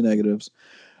mostly negatives.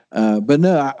 But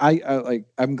no,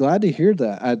 I'm glad to hear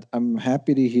that. I'm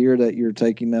happy to hear that you're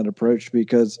taking that approach,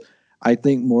 because I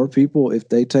think more people, if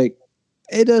they take,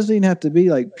 it doesn't even have to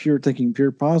be like pure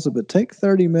positive, but take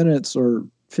 30 minutes or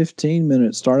 15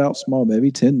 minutes, start out small, maybe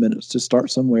 10 minutes, just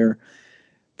start somewhere.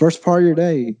 First part of your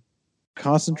day,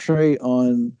 concentrate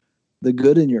on the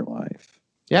good in your life.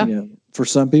 Yeah. For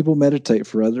some people, meditate.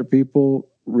 For other people,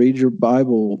 read your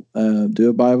Bible, do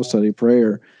a Bible study,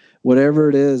 prayer, whatever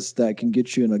it is that can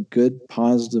get you in a good,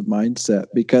 positive mindset.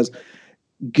 Because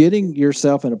getting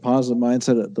yourself in a positive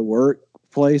mindset at the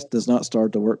workplace does not start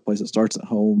at the workplace. It starts at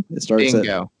home. It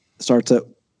starts at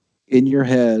in your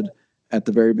head at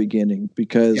the very beginning,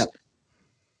 because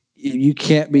you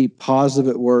can't be positive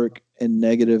at work and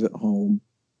negative at home,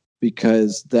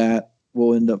 because that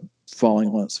will end up falling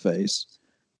on its face.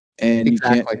 And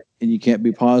you can't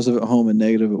be positive at home and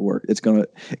negative at work. It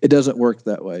doesn't work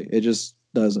that way. It just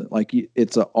doesn't. Like,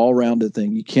 it's an all-rounded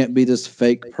thing. You can't be this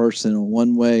fake person in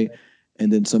one way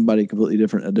and then somebody completely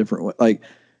different a different way. Like,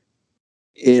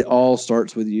 it all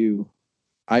starts with you.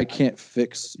 I can't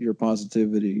fix your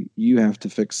positivity. You have to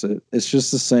fix it. It's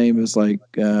just the same as like,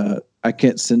 I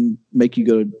can't make you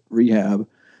go to rehab.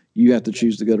 You have to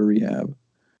choose to go to rehab.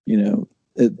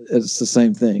 It's the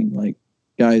same thing. Like,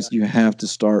 guys, you have to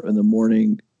start in the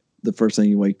morning. The first thing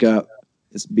you wake up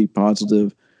is be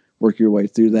positive, work your way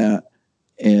through that,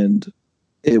 and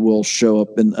it will show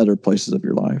up in other places of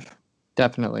your life.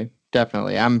 Definitely.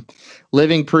 I'm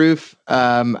living proof.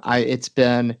 It's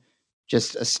been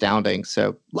just astounding.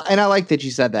 So, and I like that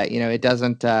you said that, it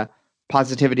doesn't,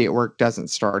 positivity at work doesn't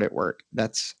start at work.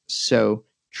 That's so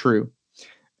true.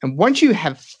 And once you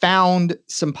have found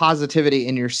some positivity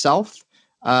in yourself,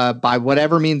 by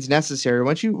whatever means necessary,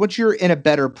 once you're in a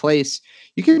better place,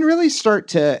 you can really start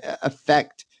to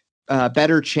affect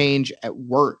better change at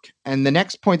work. And the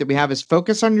next point that we have is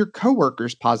focus on your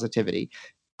coworkers' positivity.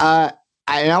 And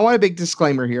I want a big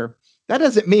disclaimer here. That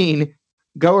doesn't mean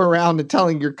go around and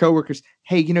telling your coworkers,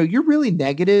 hey, you're really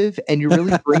negative and you're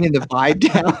really bringing the vibe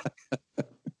down.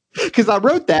 Because I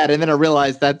wrote that and then I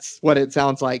realized that's what it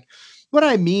sounds like. What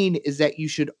I mean is that you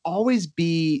should always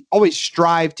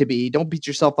strive to be, don't beat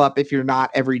yourself up if you're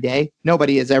not every day.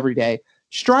 Nobody is every day.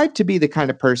 Strive to be the kind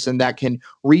of person that can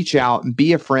reach out and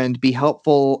be a friend, be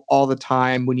helpful all the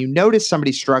time. When you notice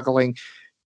somebody struggling,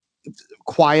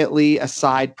 quietly,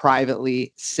 aside,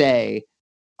 privately, say,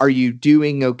 are you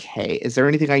doing okay? Is there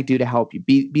anything I can do to help you?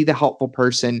 Be the helpful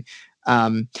person.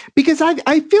 Because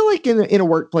I feel like in a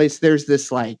workplace, there's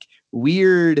this like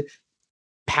weird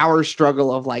power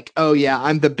struggle of like, oh yeah,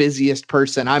 I'm the busiest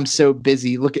person. I'm so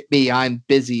busy. Look at me. I'm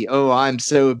busy. Oh, I'm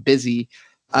so busy.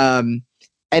 And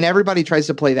everybody tries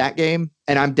to play that game.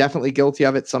 And I'm definitely guilty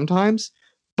of it sometimes,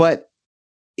 but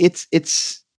it's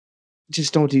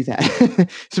just don't do that.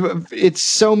 So it's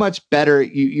so much better.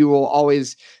 You will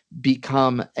always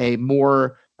become a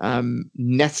more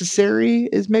necessary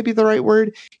is maybe the right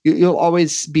word. You'll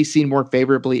always be seen more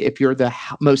favorably if you're the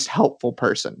most helpful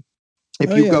person. If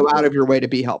you go out of your way to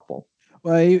be helpful.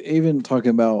 Well, even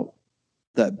talking about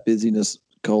that busyness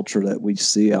culture that we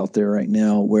see out there right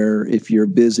now, where if you're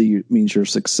busy, it means you're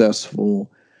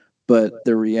successful. But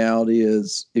the reality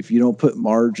is, if you don't put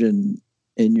margin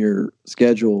in your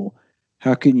schedule,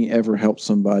 how can you ever help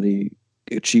somebody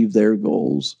achieve their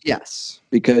goals? Yes.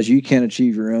 Because you can't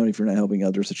achieve your own if you're not helping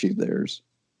others achieve theirs.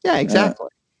 Yeah, exactly.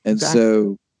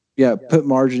 So, yeah, put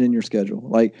margin in your schedule.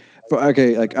 Like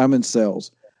I'm in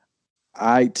sales.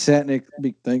 I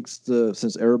technically,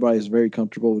 since everybody's very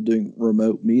comfortable with doing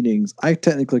remote meetings, I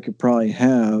technically could probably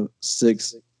have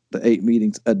 6 to 8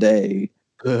 meetings a day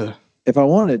if I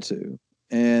wanted to.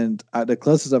 And the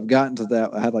closest I've gotten to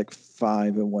that, I had like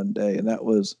 5 in one day, and that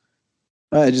was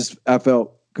I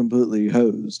felt completely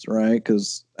hosed, right?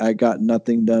 Because I got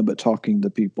nothing done but talking to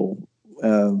people.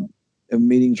 And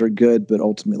meetings are good, but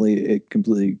ultimately it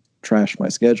completely trashed my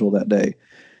schedule that day.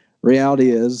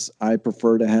 Reality is, I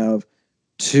prefer to have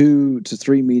 2 to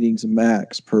 3 meetings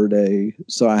max per day,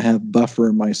 so I have buffer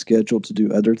in my schedule to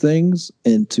do other things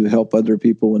and to help other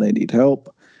people when they need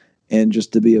help, and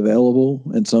just to be available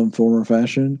in some form or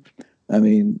fashion. I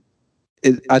mean,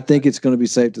 I think it's going to be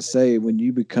safe to say, when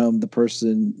you become the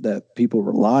person that people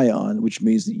rely on, which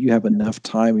means that you have enough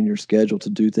time in your schedule to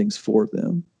do things for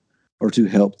them or to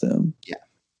help them.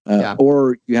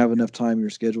 Or you have enough time in your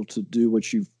schedule to do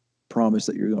what you've promised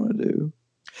that you're going to do.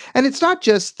 And it's not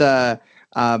just the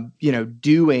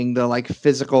doing the like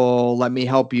physical, let me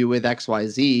help you with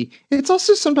XYZ. It's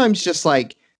also sometimes just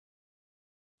like,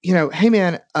 hey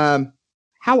man,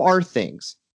 how are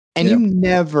things? And you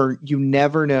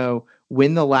never know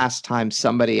when the last time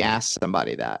somebody asked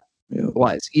somebody that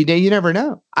was. You never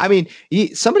know. I mean,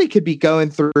 somebody could be going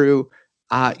through,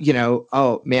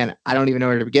 oh man, I don't even know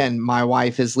where to begin. My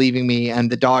wife is leaving me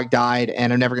and the dog died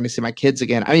and I'm never going to see my kids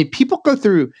again. I mean, people go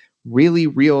through really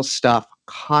real stuff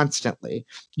constantly.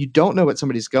 You don't know what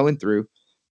somebody's going through.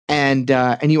 And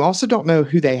you also don't know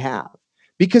who they have.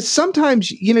 Because sometimes,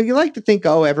 you like to think,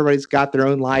 oh, everybody's got their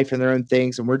own life and their own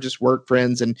things, and we're just work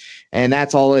friends, and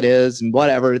that's all it is, and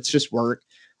whatever, it's just work.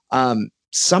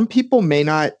 Some people may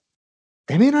not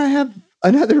have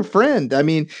another friend. I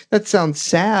mean, that sounds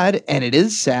sad, and it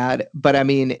is sad, but I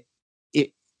mean,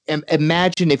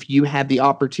 imagine if you had the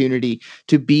opportunity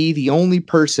to be the only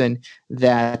person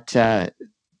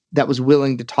that was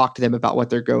willing to talk to them about what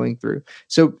they're going through.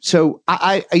 So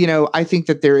I think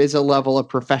that there is a level of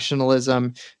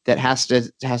professionalism that has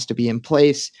to be in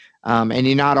place. And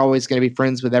you're not always going to be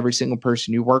friends with every single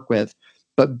person you work with,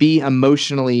 but be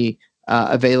emotionally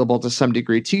available to some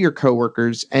degree to your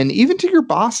coworkers and even to your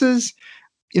bosses.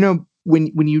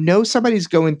 When somebody's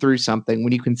going through something,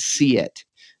 when you can see it,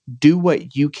 do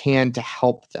what you can to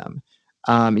help them.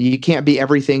 You can't be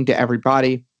everything to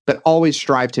everybody, but always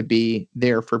strive to be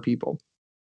there for people.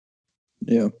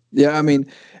 Yeah. I mean,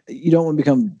 you don't want to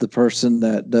become the person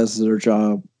that does their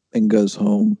job and goes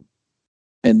home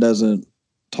and doesn't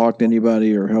talk to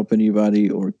anybody or help anybody,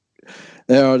 or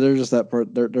they're just that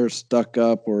part. They're stuck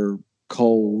up or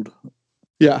cold.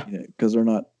 Yeah. Because they're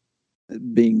not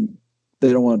being. They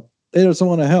just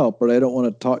want to help, or they don't want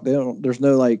to talk. There's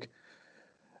no like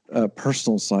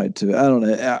personal side to it. I don't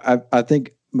know. I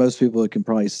think most people can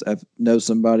probably know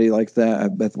somebody like that.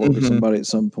 I've worked with somebody at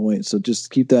some point. So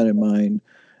just keep that in mind.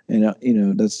 And,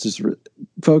 that's just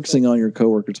focusing on your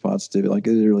coworkers' positivity. Like,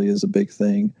 it really is a big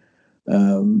thing.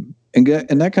 And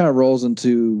that kind of rolls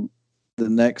into the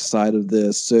next side of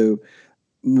this. So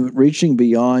reaching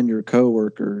beyond your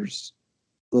coworkers,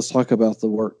 let's talk about the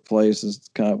workplace as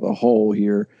kind of a whole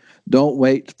here. Don't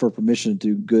wait for permission to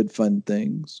do good, fun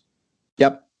things.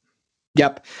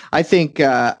 Yep. I think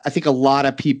a lot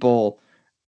of people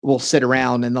will sit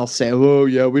around and they'll say, oh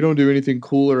yeah, we don't do anything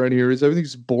cool around here.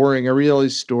 Everything's boring. I read all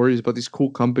these stories about these cool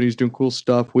companies doing cool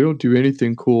stuff. We don't do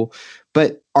anything cool.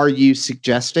 But are you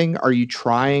suggesting? Are you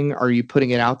trying? Are you putting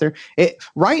it out there?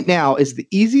 Right now is the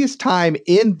easiest time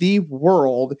in the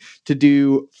world to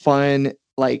do fun,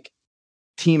 like,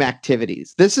 team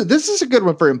activities. This is a good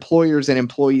one for employers and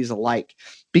employees alike,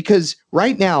 because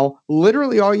right now,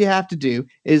 literally all you have to do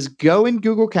is go in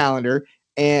Google Calendar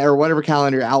or whatever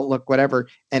calendar, Outlook, whatever,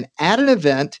 and add an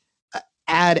event,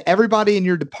 add everybody in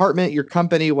your department, your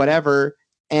company, whatever,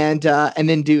 and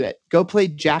then do it. Go play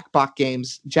Jackbox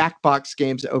games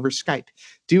over Skype.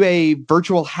 Do a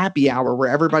virtual happy hour where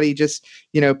everybody just,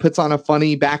 puts on a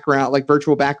funny background, like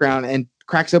virtual background, and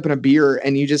cracks open a beer,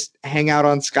 and you just hang out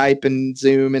on Skype and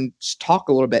Zoom and just talk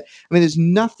a little bit. I mean, there's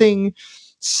nothing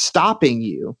stopping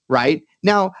you right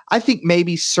now. I think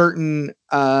maybe certain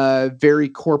very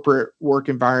corporate work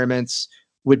environments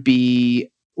would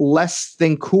be less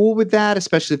than cool with that,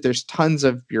 especially if there's tons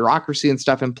of bureaucracy and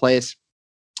stuff in place.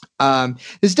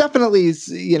 There's definitely,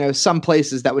 some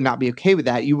places that would not be okay with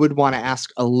that. You would want to ask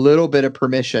a little bit of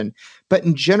permission, but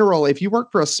in general, if you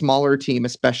work for a smaller team,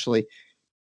 especially,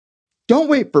 don't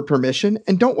wait for permission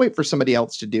and don't wait for somebody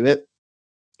else to do it.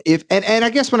 And I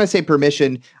guess when I say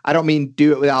permission, I don't mean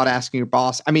do it without asking your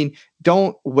boss. I mean,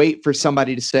 don't wait for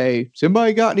somebody to say,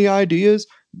 somebody got any ideas?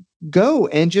 Go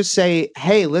and just say,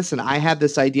 hey, listen, I have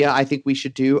this idea. I think we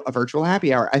should do a virtual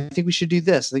happy hour. I think we should do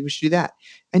this. I think we should do that.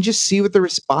 And just see what the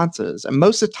response is. And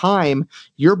most of the time,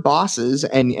 your bosses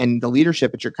and the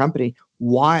leadership at your company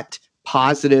want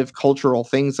positive cultural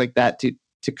things like that to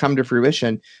come to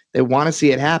fruition. They want to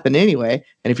see it happen anyway.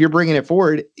 And if you're bringing it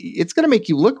forward, it's going to make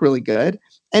you look really good.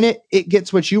 And it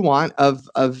gets what you want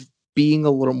of being a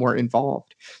little more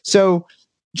involved. So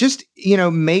just,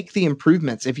 make the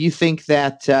improvements. If you think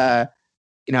that,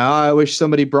 I wish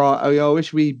somebody I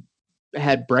wish we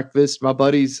had breakfast. My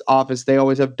buddy's office, they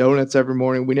always have donuts every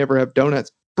morning. We never have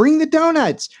donuts. Bring the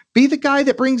donuts. Be the guy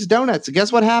that brings donuts. And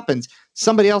guess what happens?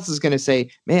 Somebody else is going to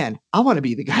say, man, I want to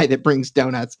be the guy that brings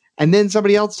donuts. And then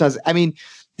somebody else does. I mean,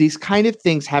 these kind of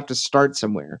things have to start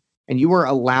somewhere, and you are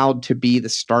allowed to be the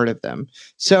start of them.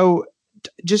 So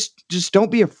just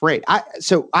don't be afraid. I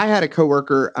had a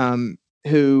coworker,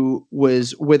 who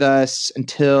was with us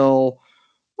until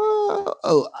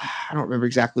I don't remember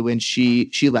exactly when she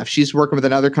left. She's working with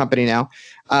another company now.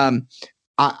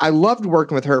 I loved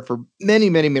working with her for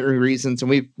many, many, many reasons, and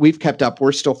we've kept up.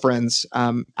 We're still friends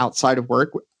outside of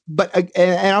work. But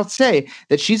and I'll say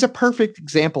that she's a perfect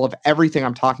example of everything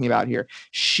I'm talking about here.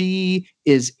 She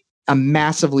is a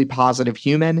massively positive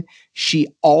human. She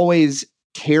always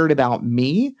cared about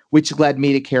me, which led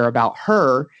me to care about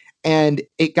her. And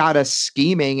it got us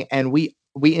scheming, and we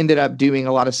ended up doing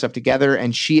a lot of stuff together,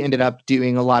 and she ended up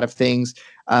doing a lot of things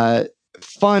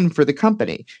fun for the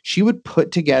company. She would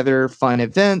put together fun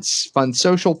events, fun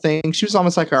social things. She was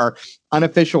almost like our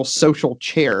unofficial social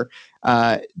chair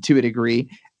to a degree.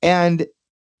 And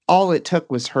all it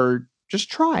took was her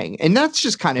just trying. And that's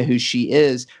just kind of who she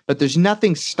is. But there's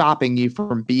nothing stopping you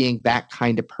from being that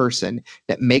kind of person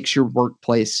that makes your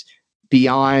workplace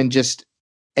beyond just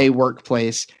a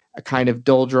workplace, a kind of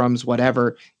doldrums,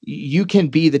 whatever. You can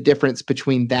be the difference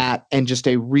between that and just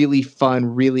a really fun,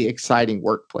 really exciting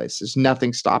workplace. There's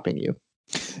nothing stopping you.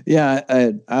 Yeah,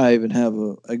 I even have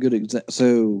a good example.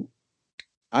 So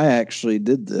I actually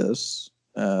did this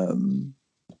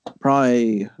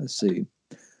probably, let's see,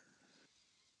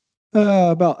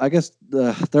 about, I guess,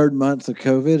 the third month of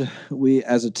COVID. We,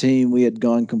 as a team, we had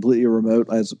gone completely remote,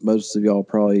 as most of y'all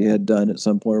probably had done at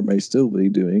some point or may still be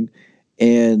doing.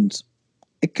 And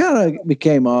it kind of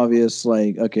became obvious,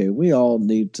 like, okay, we all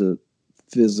need to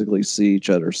physically see each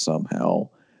other somehow.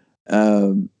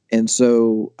 And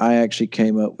so I actually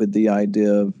came up with the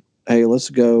idea of, hey, let's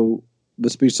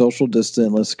be social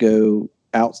distant. Let's go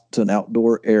out to an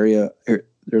outdoor area.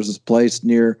 There's this place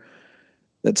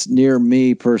that's near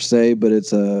me per se, but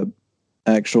it's a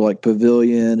actual like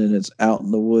pavilion, and it's out in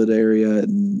the wood area,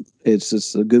 and it's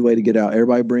just a good way to get out.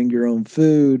 Everybody bring your own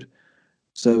food,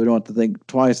 so we don't have to think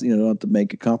twice. Don't have to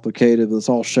make it complicated. Let's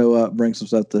all show up, bring some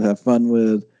stuff to have fun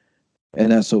with,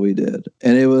 and that's what we did.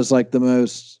 And it was like the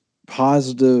most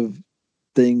positive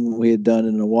thing we had done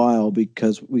in a while,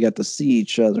 because we got to see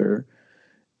each other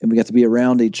and we got to be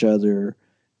around each other,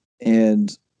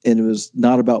 and it was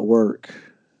not about work.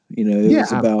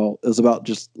 It was about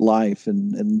just life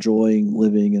and enjoying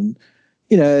living, and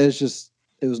it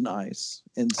was nice.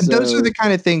 And so those are the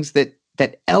kind of things that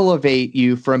elevate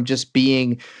you from just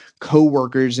being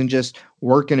coworkers and just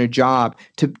working a job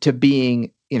to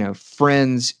being,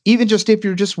 friends. Even just if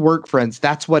you're just work friends,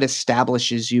 that's what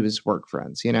establishes you as work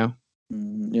friends, Yeah,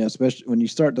 especially when you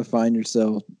start to find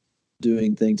yourself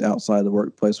doing things outside the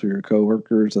workplace with your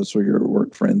coworkers. That's where your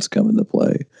work friends come into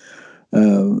play.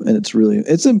 And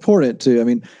it's important too. I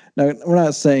mean, now we're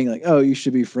not saying like, oh, you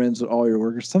should be friends with all your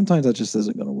workers. Sometimes that just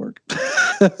isn't going to work.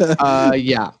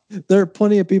 Yeah, there are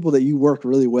plenty of people that you work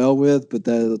really well with, but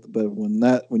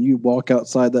when you walk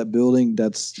outside that building,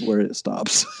 that's where it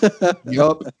stops.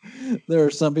 Yup. There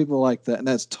are some people like that, and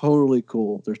that's totally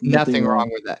cool. There's nothing wrong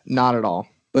with that. Not at all.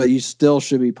 But you still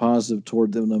should be positive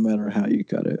toward them, no matter how you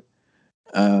cut it.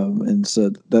 And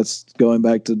so that's going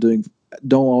back to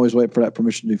don't always wait for that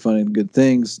permission to do fun and good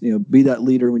things. Be that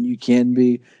leader when you can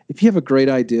be. If you have a great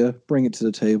idea, bring it to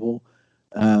the table.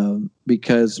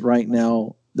 Because right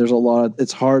now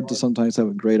it's hard to sometimes have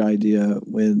a great idea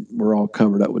when we're all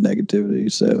covered up with negativity.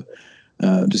 So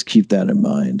just keep that in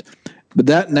mind. But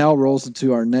that now rolls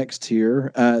into our next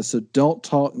tier. So don't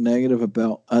talk negative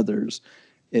about others.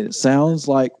 It sounds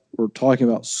like we're talking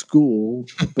about school,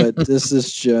 but this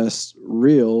is just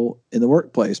real in the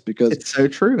workplace, because it's so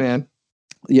true, man.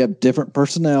 You have different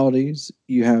personalities.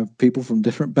 You have people from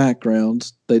different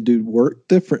backgrounds. They do work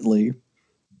differently.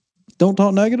 Don't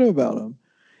talk negative about them.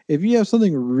 if you have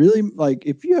something really like,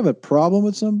 if you have a problem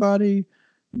with somebody,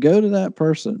 go to that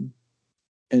person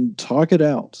and talk it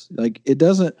out. Like it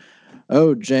doesn't.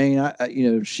 Oh, Jane,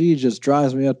 she just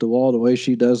drives me up the wall the way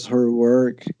she does her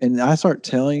work, and I start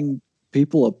telling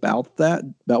people about that,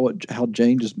 about how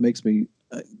Jane just makes me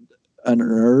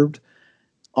unnerved.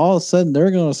 All of a sudden,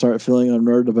 they're going to start feeling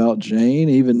unnerved about Jane,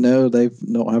 even though they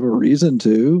don't have a reason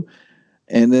to.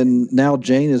 And then now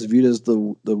Jane is viewed as the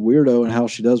weirdo and how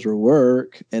she does her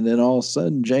work, and then all of a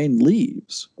sudden Jane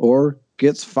leaves or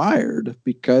gets fired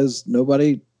because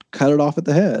nobody cut it off at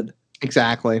the head.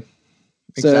 Exactly.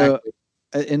 So,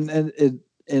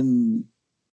 and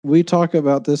we talk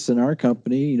about this in our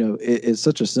company. It's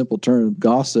such a simple term,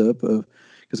 gossip.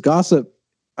 Because gossip,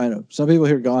 I know some people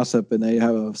hear gossip and they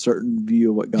have a certain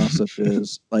view of what gossip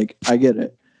is. Like, I get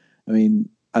it. I mean,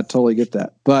 I totally get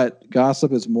that. But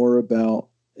gossip is more about,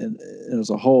 and as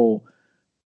a whole,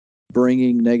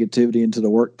 bringing negativity into the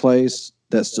workplace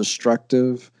that's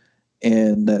destructive,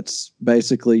 and that's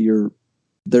basically you're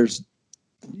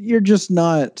just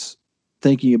not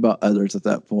thinking about others at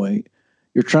that point.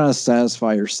 You're trying to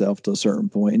satisfy yourself to a certain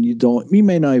point, and you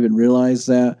may not even realize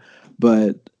that,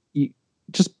 but you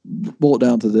just boil it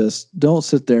down to this. Don't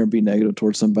sit there and be negative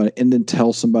towards somebody and then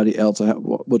tell somebody else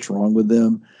what's wrong with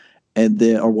them, and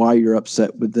then, or why you're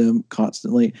upset with them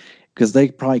constantly, because they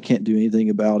probably can't do anything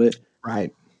about it.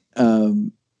 Right.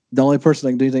 The only person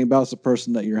that can do anything about it is the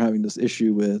person that you're having this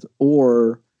issue with,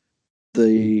 or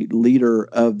the leader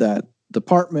of that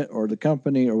department or the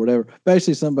company or whatever.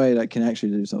 Basically, somebody that can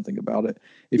actually do something about it.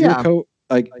 If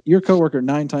your coworker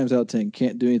 9 times out of 10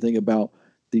 can't do anything about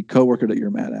the coworker that you're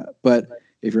mad at, but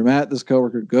if you're mad at this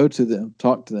coworker, go to them,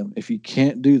 talk to them. If you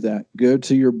can't do that, go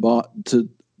to your to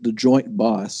the joint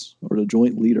boss or the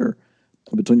joint leader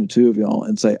between the two of y'all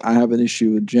and say, I have an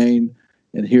issue with Jane,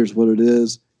 and here's what it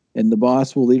is. And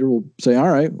the leader will say,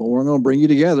 all right, well, we're going to bring you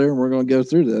together and we're going to go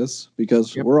through this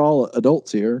because we're all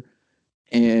adults here,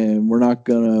 and we're not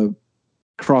going to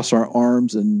cross our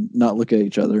arms and not look at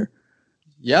each other.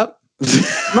 Yep.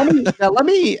 let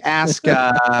me ask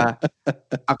a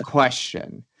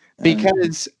question,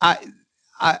 because I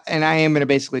am going to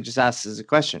basically just ask this as a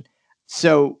question.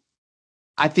 So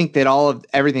I think that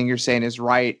everything you're saying is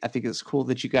right. I think it's cool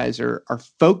that you guys are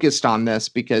focused on this,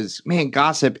 because, man,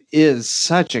 gossip is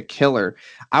such a killer.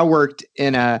 I worked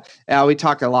in we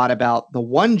talk a lot about the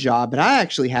one job, but I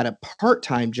actually had a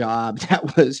part-time job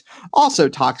that was also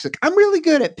toxic. I'm really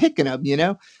good at picking them,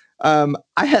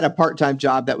 I had a part-time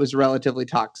job that was relatively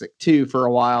toxic too for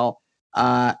a while.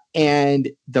 And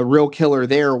the real killer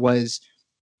there was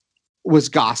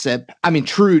gossip. I mean,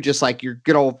 true, just like your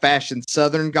good old fashioned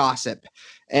Southern gossip.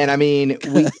 And I mean,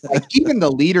 even the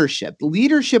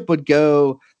leadership would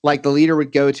go, like, the leader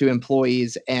would go to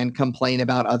employees and complain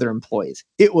about other employees.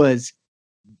 It was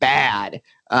bad.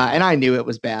 And I knew it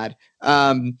was bad.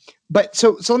 But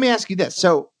so let me ask you this.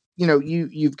 So,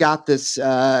 you've got this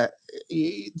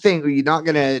thing where you're not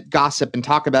going to gossip and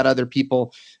talk about other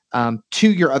people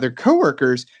to your other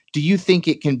coworkers. Do you think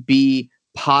it can be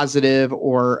positive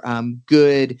or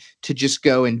good to just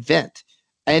go and vent,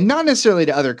 and not necessarily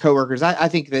to other coworkers? I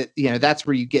think that that's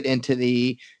where you get into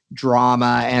the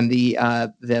drama and the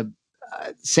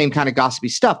same kind of gossipy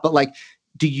stuff. But, like,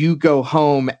 do you go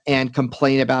home and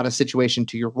complain about a situation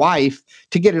to your wife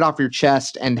to get it off your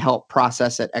chest and help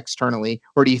process it externally,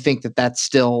 or do you think that that's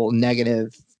still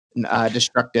negative,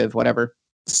 destructive, whatever?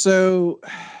 So,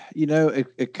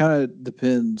 it kind of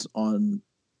depends on.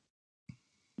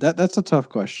 That's a tough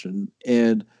question.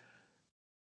 And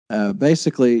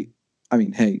basically, I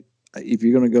mean, hey, if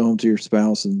you're going to go home to your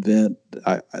spouse and vent,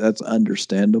 that's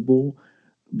understandable.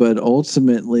 But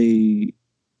ultimately,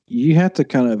 you have to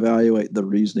kind of evaluate the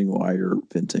reasoning why you're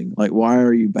venting. Like, why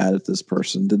are you mad at this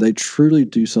person? Did they truly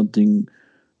do something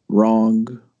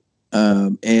wrong?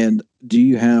 And do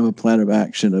you have a plan of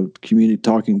action of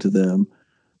talking to them,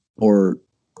 or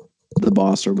the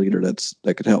boss or leader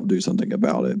that could help do something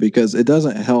about it? Because it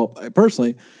doesn't help.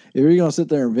 Personally, if you're going to sit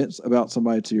there and vent about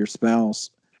somebody to your spouse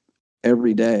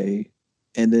every day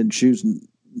and then choose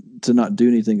to not do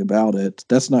anything about it,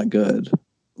 that's not good.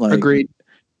 Like, agreed.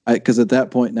 Because at that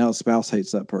point, now the spouse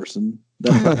hates that person.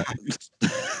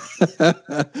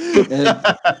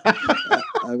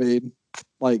 I mean,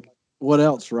 like, what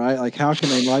else, right? Like, how can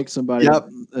they like somebody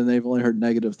and they've only heard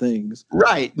negative things?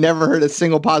 Right. Never heard a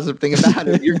single positive thing about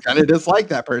it. You're going to dislike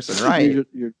that person, right?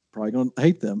 You're probably going to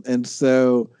hate them. And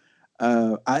so,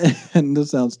 and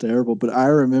this sounds terrible, but I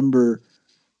remember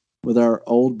with our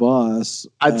old boss.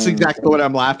 That's exactly what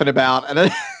I'm laughing about.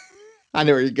 And I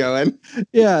know where you're going.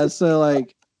 Yeah. So,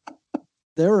 like,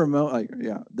 there were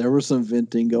there was some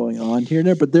venting going on here and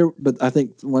there, but I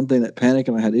think one thing that Panic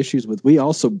and I had issues with, we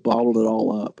also bottled it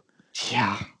all up.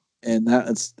 Yeah. And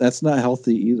that's not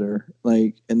healthy either.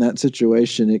 Like in that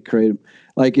situation, it created,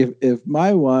 like, if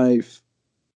my wife,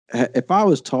 if I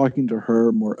was talking to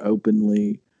her more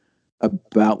openly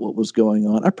about what was going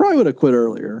on, I probably would have quit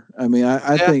earlier. I mean,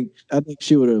 I think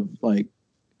she would have, like,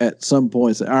 at some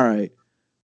point said, all right,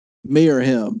 me or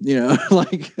him,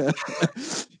 like,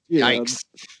 Yikes.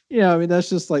 I mean, that's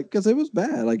just like, because it was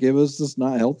bad. Like, it was just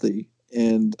not healthy.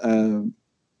 And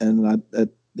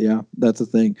that's the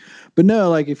thing. But no,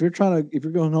 like, if you're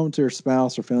going home to your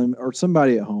spouse or family or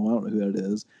somebody at home, I don't know who that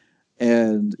is,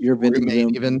 and you're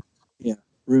venting to them,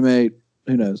 roommate,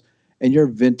 who knows, and you're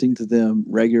venting to them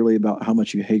regularly about how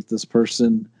much you hate this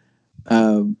person,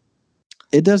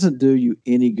 it doesn't do you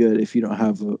any good if you don't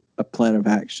have a plan of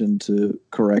action to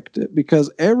correct it,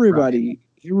 because everybody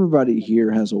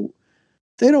here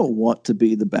they don't want to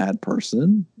be the bad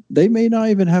person. They may not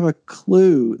even have a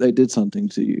clue they did something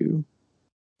to you.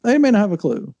 They may not have a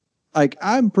clue. Like,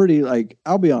 I'm pretty, like,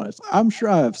 I'll be honest, I'm sure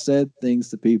I have said things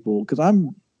to people because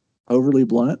I'm overly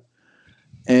blunt.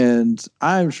 And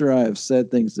I'm sure I have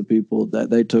said things to people that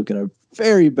they took in a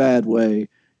very bad way,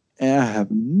 and I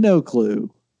have no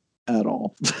clue at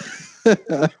all.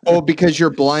 Well, because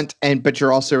you're blunt but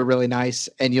you're also really nice,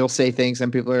 and you'll say things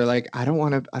and people are like, I don't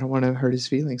want to hurt his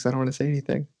feelings. I don't want to say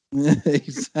anything.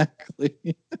 Exactly.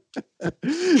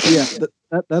 Yeah,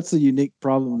 that's a unique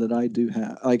problem that I do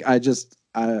have. Like,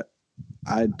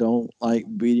 I don't like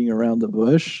beating around the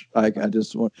bush. Like, I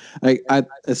just want,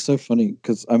 it's so funny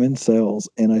because I'm in sales,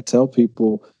 and I tell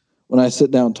people when I sit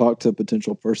down and talk to a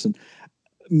potential person,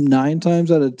 9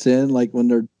 times out of 10, like, when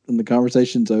the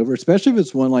conversation's over, especially if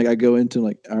it's one like I go into,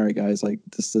 like, all right, guys, like,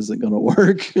 this isn't going to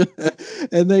work.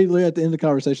 And they at the end of the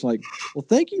conversation, like, well,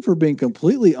 thank you for being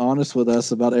completely honest with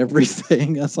us about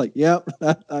everything. I was like, yep.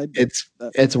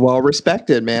 It's well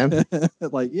respected, man.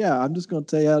 Like, yeah, I'm just going to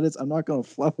tell you how it is. I'm not going to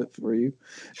fluff it for you.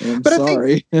 And I'm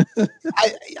sorry.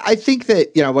 I think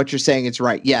that, what you're saying is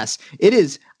right. Yes, it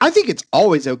is. I think it's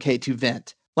always okay to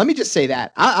vent. Let me just say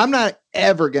that. I'm not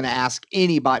ever going to ask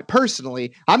anybody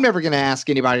personally. I'm never going to ask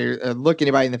anybody or look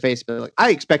anybody in the face, but like, I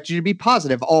expect you to be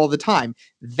positive all the time.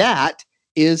 That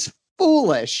is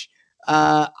foolish.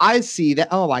 I see that.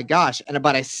 Oh my gosh.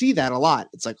 But I see that a lot.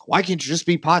 It's like, why can't you just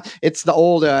be positive? It's the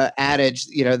old adage,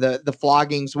 the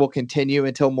floggings will continue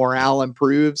until morale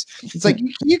improves. It's like,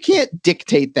 you can't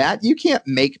dictate that. You can't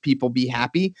make people be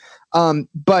happy.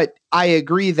 But I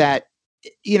agree that,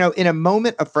 in a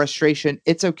moment of frustration,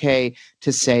 it's okay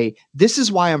to say, this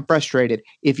is why I'm frustrated.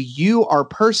 If you are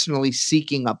personally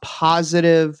seeking a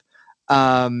positive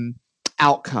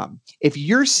outcome, if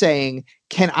you're saying,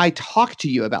 can I talk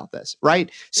to you about this? Right.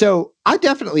 So I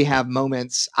definitely have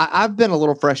moments. I've been a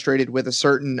little frustrated with a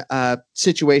certain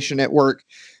situation at work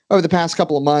over the past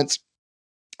couple of months,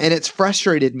 and it's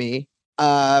frustrated me.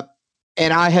 And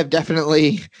I have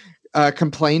definitely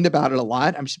complained about it a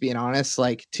lot. I'm just being honest,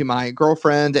 like, to my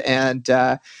girlfriend and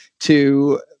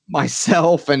to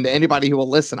myself and anybody who will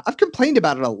listen. I've complained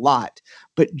about it a lot,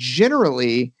 but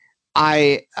generally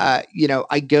I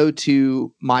go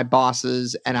to my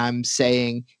bosses and I'm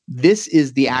saying, this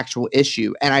is the actual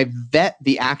issue. And I vet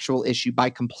the actual issue by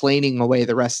complaining away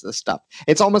the rest of the stuff.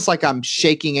 It's almost like I'm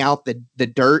shaking out the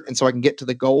dirt. And so I can get to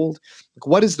the gold. Like,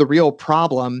 what is the real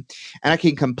problem? And I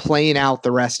can complain out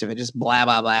the rest of it, just blah,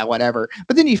 blah, blah, whatever.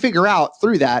 But then you figure out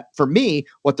through that, for me,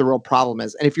 what the real problem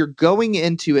is. And if you're going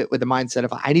into it with the mindset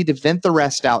of, I need to vent the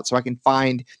rest out so I can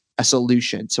find a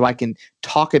solution, so I can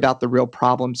talk about the real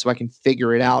problem, so I can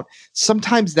figure it out,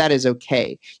 sometimes that is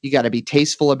okay. You got to be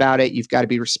tasteful about it. You've got to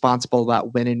be responsible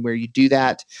about when and where you do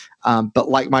that. But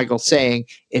like Michael's saying,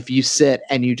 if you sit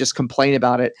and you just complain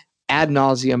about it ad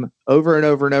nauseum over and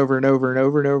over and over and over and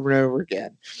over and over and over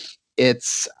again,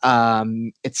 it's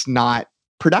not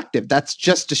productive. That's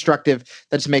just destructive.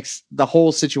 That just makes the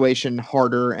whole situation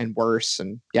harder and worse.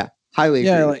 And highly agree.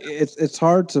 Yeah, like, it's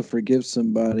hard to forgive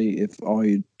somebody if all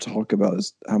you talk about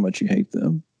is how much you hate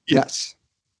them. Yes.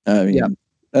 I mean,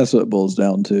 that's what it boils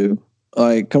down to.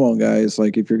 Like, come on, guys.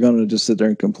 Like, if you're going to just sit there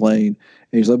and complain, and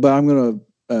he's like, but I'm going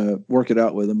to work it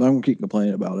out with him, but I'm going to keep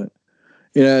complaining about it.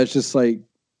 It's just like,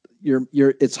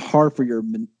 it's hard for your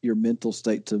mental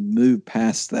state to move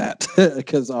past that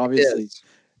because obviously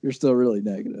you're still really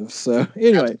negative. So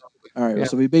anyway, all right. Yeah.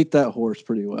 So we beat that horse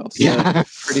pretty well. So,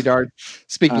 pretty darn.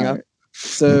 Speaking of, right.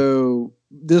 So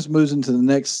this moves into the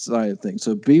next side of things.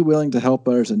 So be willing to help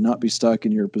others and not be stuck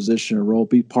in your position or role.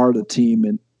 Be part of the team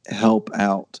and help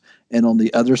out. And on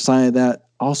the other side of that,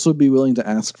 also be willing to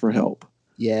ask for help.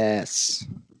 Yes.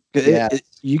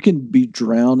 You can be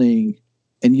drowning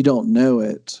and you don't know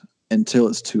it until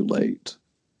it's too late.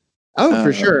 Oh,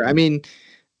 for sure. I mean,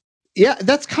 yeah,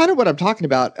 that's kind of what I'm talking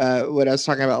about. What I was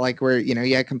talking about, like where,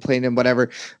 complain and whatever,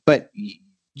 but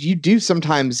you do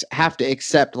sometimes have to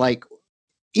accept, like,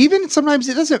 even sometimes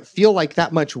it doesn't feel like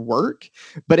that much work,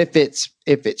 but if it's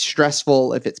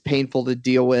stressful, if it's painful to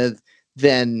deal with,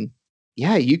 then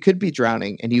yeah, you could be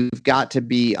drowning, and you've got to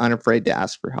be unafraid to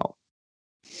ask for help.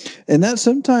 And that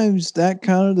sometimes that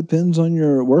kind of depends on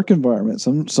your work environment.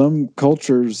 Some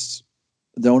cultures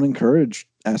don't encourage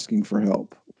asking for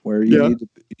help, where you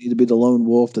need to be the lone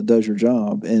wolf that does your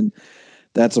job, and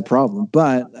that's a problem.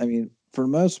 But I mean, for the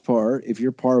most part, if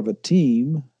you're part of a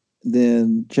team,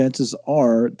 then chances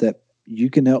are that you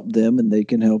can help them and they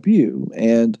can help you.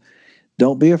 And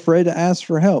don't be afraid to ask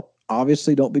for help.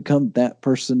 Obviously, don't become that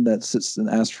person that sits and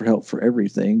asks for help for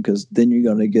everything, because then you're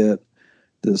going to get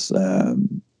this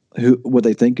what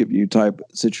they think of you type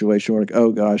situation where, like,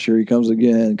 oh gosh, here he comes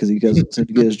again because he doesn't seem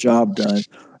to get his job done.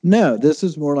 No, this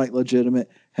is more like legitimate.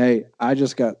 Hey, I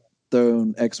just got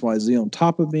thrown XYZ on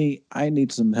top of me. I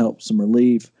need some help, some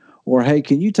relief. Or, hey,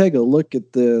 can you take a look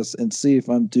at this and see if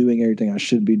I'm doing everything I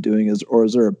should be doing, or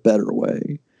is there a better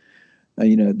way?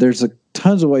 There's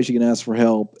tons of ways you can ask for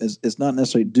help. It's not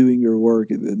necessarily doing your work.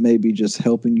 It may be just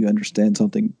helping you understand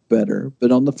something better.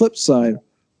 But on the flip side,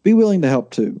 be willing to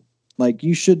help too. Like,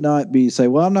 you should not say,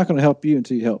 well, I'm not going to help you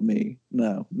until you help me.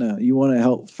 No. You want to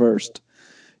help first.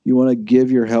 You want to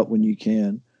give your help when you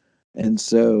can. And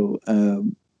so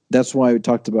that's why we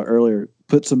talked about earlier,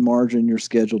 put some margin in your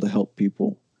schedule to help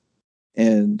people.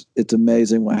 And it's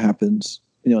amazing what happens,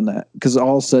 in that. Because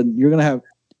all of a sudden you're going to have,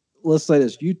 let's say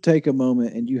this, you take a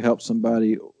moment and you help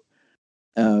somebody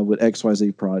with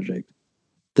XYZ project.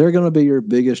 They're going to be your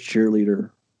biggest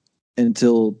cheerleader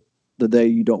until the day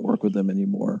you don't work with them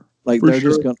anymore. Like, they're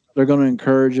going to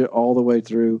encourage it all the way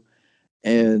through,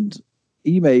 and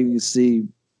you may even see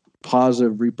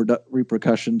positive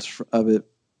repercussions of it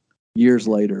years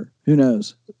later. Who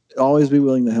knows? Always be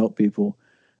willing to help people.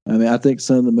 I mean, I think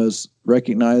some of the most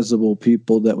recognizable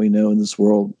people that we know in this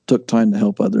world took time to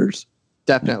help others.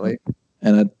 Definitely.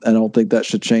 And I don't think that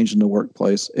should change in the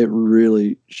workplace. It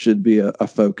really should be a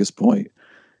focus point.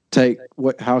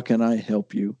 How can I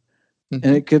help you? Mm-hmm.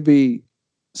 And it could be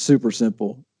super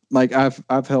simple. Like,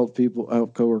 I've helped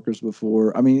coworkers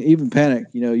before. I mean, even Panic,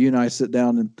 you and I sit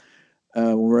down and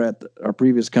when we're at our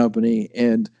previous company,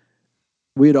 and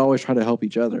we'd always try to help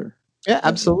each other. Yeah,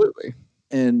 absolutely.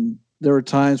 And there were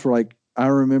times where, like, I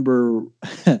remember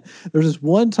there was this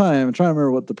one time, I'm trying to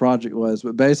remember what the project was,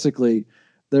 but basically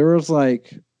there was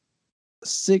like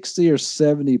 60 or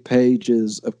 70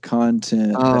 pages of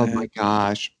content. Oh my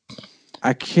gosh.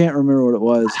 I can't remember what it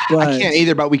was. But I can't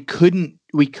either, but we could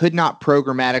not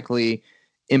programmatically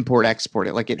export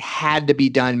it. Like, it had to be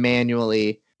done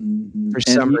manually for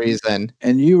some reason.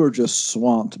 And you were just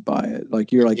swamped by it.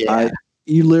 Like, you're like,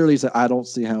 you literally said, I don't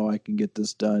see how I can get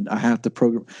this done. I have to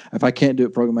program. If I can't do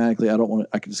it programmatically,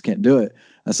 I just can't do it.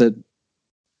 I said,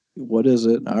 what is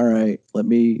it? All right,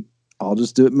 I'll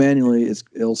just do it manually.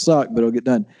 It'll suck, but it'll get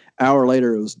done. Hour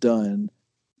later, it was done.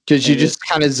 Because you just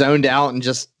kind of zoned out and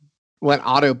just went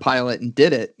autopilot and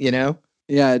did it,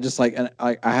 Yeah, just like,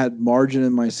 I had margin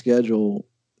in my schedule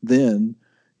then,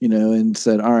 and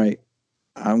said, all right,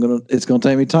 it's gonna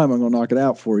take me time. I'm gonna knock it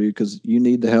out for you because you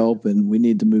need the help and we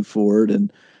need to move forward,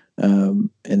 and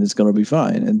it's gonna be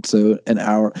fine. And so an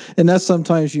hour, and that's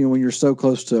sometimes, when you're so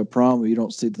close to a problem, you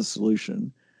don't see the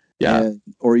solution. Yeah.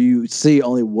 Or you see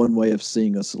only one way of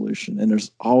seeing a solution. And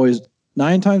there's always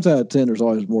 9 times out of 10, there's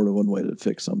always more than one way to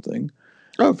fix something.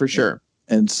 Oh, for sure.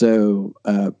 And so,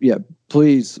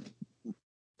 please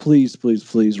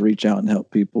reach out and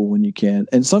help people when you can.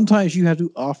 And sometimes you have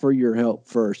to offer your help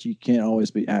first. You can't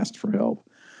always be asked for help,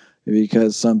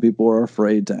 because some people are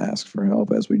afraid to ask for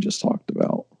help, as we just talked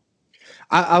about.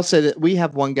 I'll say that we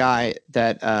have one guy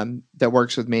that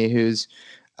works with me who's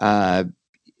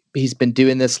he's been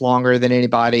doing this longer than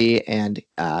anybody, and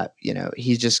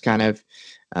he's just kind of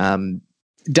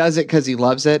does it because he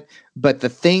loves it. But the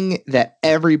thing that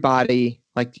everybody,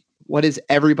 like, what does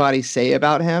everybody say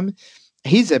about him?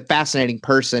 He's a fascinating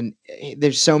person.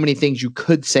 There's so many things you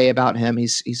could say about him.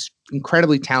 He's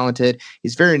incredibly talented.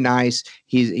 He's very nice.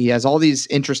 He has all these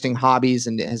interesting hobbies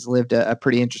and has lived a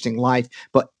pretty interesting life.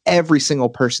 But every single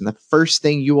person, the first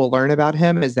thing you will learn about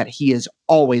him is that he is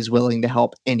always willing to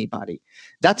help anybody.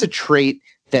 That's a trait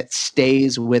that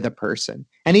stays with a person.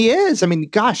 And he is. I mean,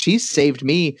 gosh, he's saved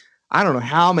me. I don't know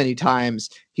how many times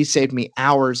he saved me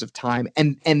hours of time.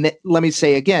 And let me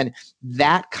say again,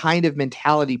 that kind of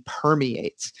mentality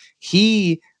permeates.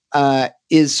 He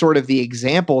is sort of the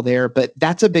example there, but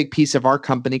that's a big piece of our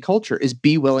company culture, is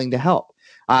be willing to help.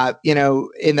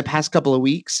 In the past couple of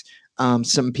weeks,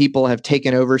 some people have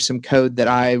taken over some code that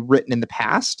I've written in the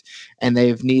past, and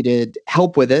they've needed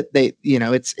help with it.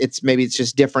 It's maybe it's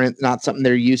just different, not something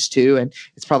they're used to, and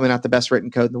it's probably not the best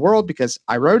written code in the world because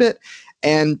I wrote it,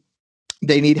 and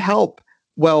they need help.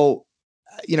 Well,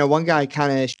 one guy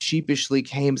kind of sheepishly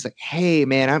came, was like, "Hey,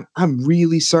 man, I'm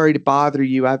really sorry to bother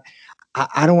you. I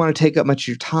don't want to take up much of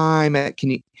your time. Can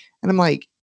you?" And I'm like,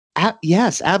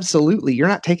 "Yes, absolutely. You're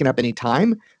not taking up any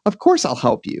time. Of course I'll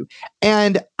help you."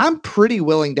 And I'm pretty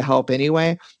willing to help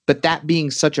anyway, but that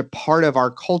being such a part of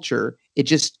our culture,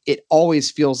 it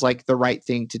always feels like the right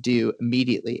thing to do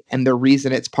immediately. And the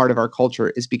reason it's part of our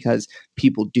culture is because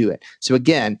people do it. So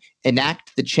again,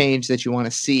 enact the change that you want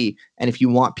to see. And if you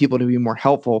want people to be more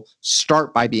helpful,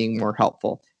 start by being more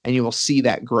helpful. And you will see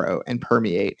that grow and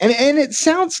permeate. And it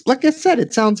sounds, like I said,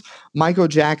 it sounds Michael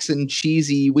Jackson,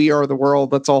 cheesy, we are the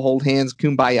world, let's all hold hands,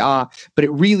 kumbaya. But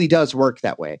it really does work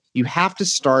that way. You have to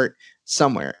start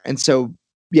somewhere. And so,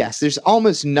 yes, there's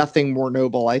almost nothing more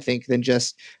noble, I think, than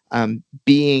just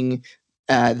being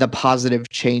the positive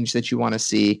change that you want to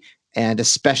see, and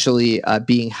especially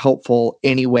being helpful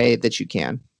any way that you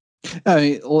can. I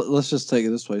mean, let's just take it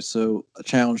this way. So, a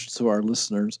challenge to our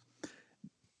listeners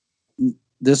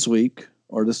this week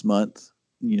or this month,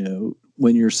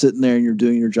 when you're sitting there and you're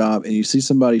doing your job and you see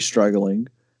somebody struggling,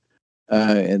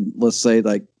 and let's say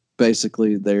like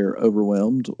basically they're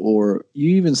overwhelmed, or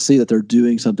you even see that they're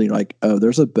doing something like, oh,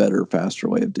 there's a better, faster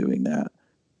way of doing that.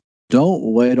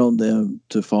 Don't wait on them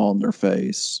to fall on their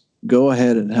face. Go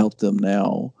ahead and help them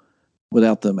now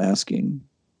without them asking.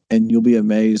 And you'll be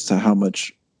amazed to how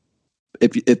much,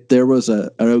 if there was an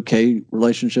okay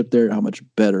relationship there, how much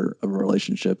better of a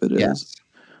relationship it is. Yes.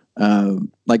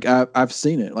 Like I've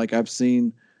seen it. Like I've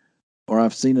seen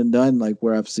and done, like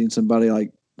where I've seen somebody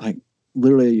like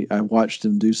literally I watched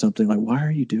him do something like, why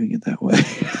are you doing it that way?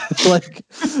 Like,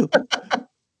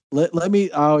 I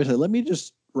always say, let me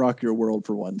just rock your world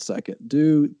for 1 second.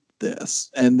 Do this.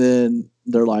 And then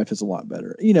their life is a lot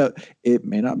better. It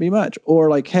may not be much. Or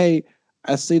like, hey,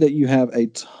 I see that you have a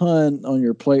ton on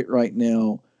your plate right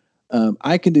now.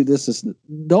 I can do this.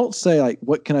 Don't say like,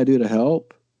 what can I do to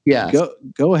help? Yeah.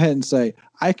 Go ahead and say,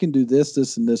 I can do this,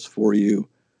 this, and this for you.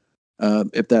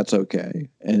 If that's okay.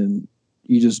 And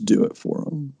you just do it for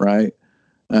them. Right.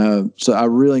 So I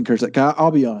really encourage that.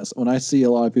 I'll be honest. When I see a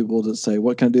lot of people that say,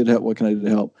 what can I do to help? What can I do to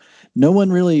help? No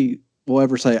one really will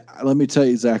ever say, let me tell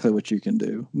you exactly what you can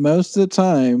do. Most of the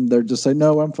time they're just say,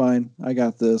 no, I'm fine. I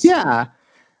got this. Yeah.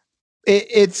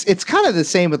 It's kind of the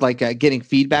same with like getting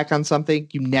feedback on something.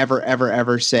 You never, ever,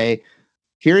 ever say,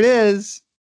 here it is.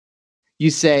 You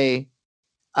say,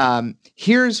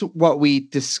 here's what we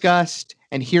discussed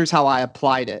and here's how I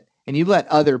applied it. And you let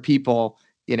other people,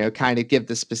 kind of give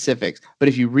the specifics. But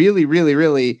if you really, really,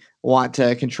 really want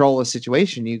to control a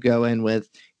situation, you go in with,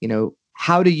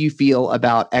 how do you feel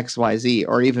about XYZ?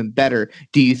 Or even better,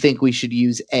 do you think we should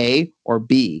use A or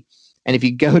B? And if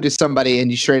you go to somebody and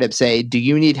you straight up say, do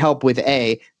you need help with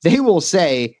A? They will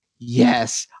say,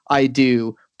 yes, I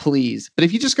do, please. But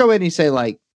if you just go in and you say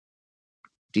like,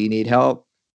 do you need help?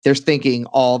 They're thinking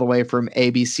all the way from A,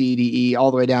 B, C, D, E,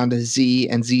 all the way down to Z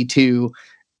and Z2,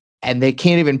 and they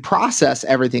can't even process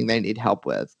everything they need help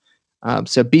with.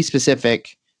 So be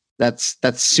specific. That's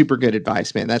super good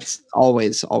advice, man. That's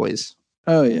always.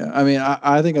 Oh yeah. I mean,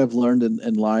 I think I've learned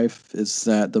in life is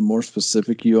that the more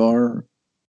specific you are,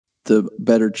 the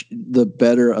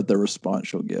better of the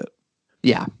response you'll get.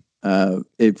 Yeah.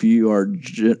 If you are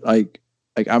like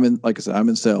I'm in, like I said, I'm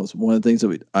in sales. One of the things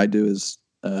that I do is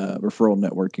referral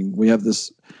networking. We have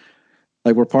this,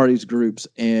 like we're part of these groups,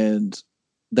 and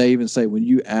they even say when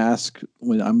you ask,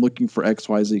 when I'm looking for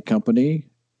XYZ company,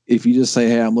 if you just say,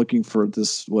 hey, I'm looking for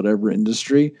this whatever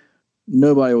industry,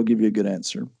 nobody will give you a good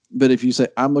answer. But if you say,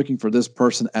 I'm looking for this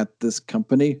person at this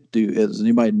company, does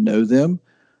anybody know them?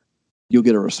 You'll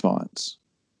get a response,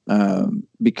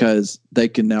 because they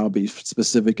can now be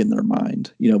specific in their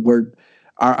mind.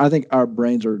 I think our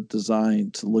brains are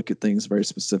designed to look at things very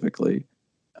specifically.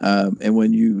 And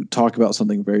when you talk about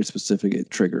something very specific,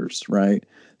 it triggers, right?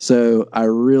 So I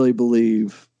really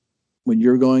believe when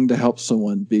you're going to help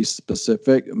someone, be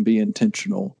specific and be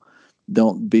intentional.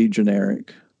 Don't be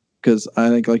generic. Because I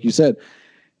think, like you said,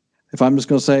 if I'm just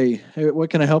going to say, hey, what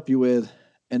can I help you with?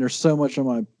 And there's so much on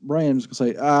my brain, I'm just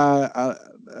going to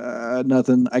say,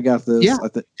 nothing. I got this. Yeah,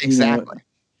 exactly.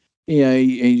 And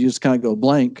you just kind of go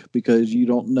blank because you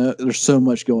don't know. There's so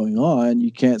much going on.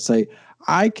 You can't say,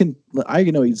 I can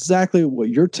know exactly what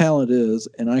your talent is,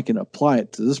 and I can apply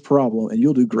it to this problem, and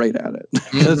you'll do great at it.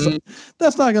 Mm-hmm.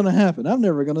 That's not going to happen. I'm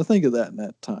never going to think of that in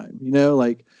that time.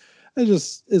 Like, it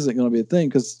just isn't going to be a thing,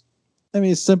 because I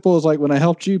mean, it's simple as like when I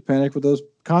helped you, Panic, with those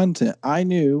content, I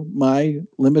knew my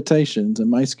limitations and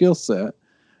my skill set,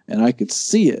 and I could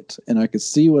see it, and I could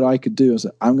see what I could do. I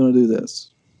said, I'm going to do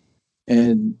this.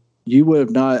 And you would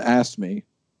have not asked me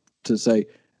to say,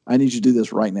 I need you to do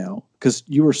this right now, because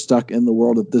you were stuck in the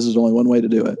world that this is only one way to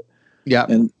do it. Yeah.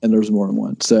 And there's more than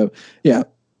one. So, yeah.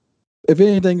 If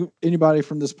anything, anybody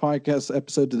from this podcast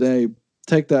episode today,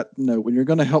 take that note. When you're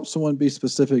going to help someone, be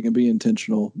specific and be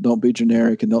intentional. Don't be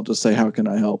generic, and don't just say, how can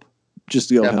I help?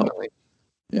 Just go help.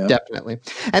 Yeah. Definitely.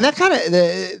 And that kind of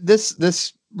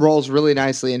this rolls really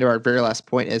nicely into our very last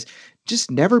point, is just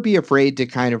never be afraid to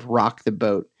kind of rock the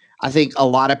boat. I think a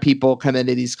lot of people come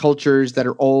into these cultures that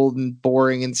are old and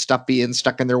boring and stuffy and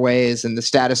stuck in their ways, and the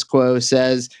status quo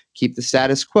says, keep the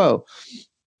status quo.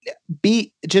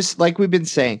 Be just like we've been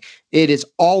saying, it is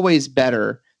always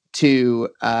better to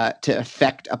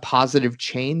affect a positive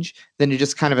change than to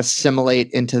just kind of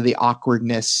assimilate into the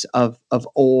awkwardness of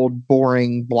old,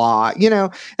 boring, blah.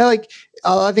 Like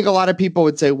I think a lot of people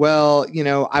would say, well,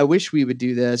 I wish we would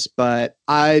do this, but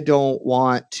I don't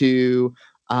want to.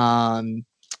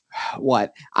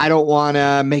 I don't want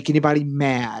to make anybody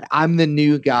mad. I'm the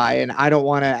new guy, and I don't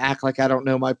want to act like I don't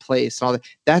know my place and all that.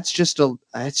 That's just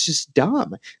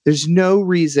dumb. There's no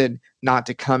reason not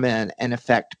to come in and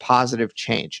affect positive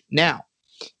change. Now,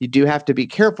 you do have to be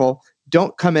careful.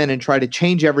 Don't come in and try to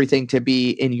change everything to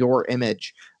be in your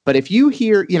image. But if you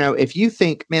hear, if you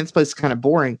think, man, this place is kind of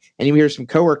boring, and you hear some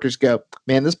coworkers go,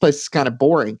 man, this place is kind of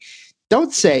boring,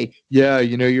 don't say, yeah,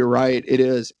 you're right, it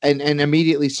is, and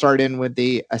immediately start in with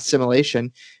the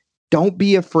assimilation. Don't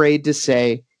be afraid to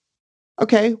say,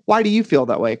 okay, why do you feel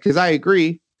that way? Because I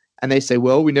agree. And they say,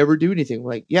 well, we never do anything.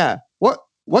 Like, yeah,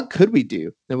 what could we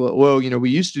do? And well, we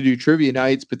used to do trivia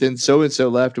nights, but then so-and-so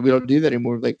left, and we don't do that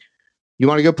anymore. Like, you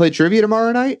want to go play trivia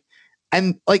tomorrow night?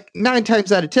 And like 9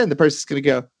 times out of 10, the person's going to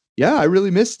go, yeah, I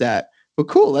really missed that. Well,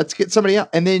 cool, let's get somebody else.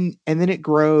 And then it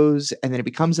grows, and then it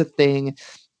becomes a thing.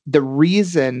 The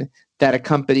reason that a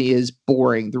company is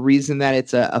boring, the reason that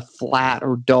it's a flat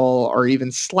or dull or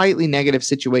even slightly negative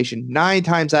situation 9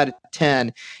 times out of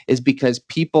 10 is because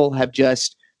people have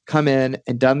just come in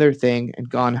and done their thing and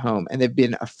gone home, and they've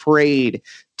been afraid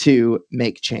to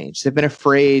make change. They've been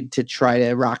afraid to try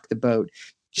to rock the boat.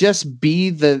 Just be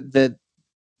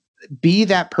be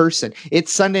that person.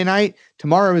 It's Sunday night.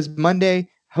 Tomorrow is Monday.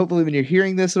 Hopefully when you're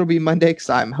hearing this, it'll be Monday, because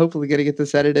I'm hopefully going to get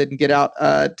this edited and get out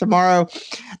tomorrow.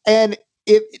 And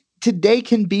if today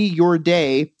can be your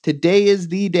day, today is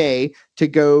the day to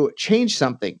go change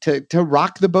something, to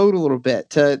rock the boat a little bit,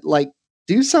 to like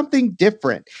do something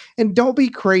different. And don't be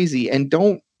crazy, and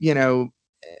don't,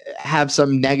 have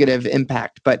some negative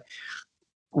impact. But,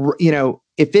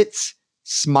 if it's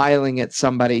smiling at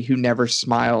somebody who never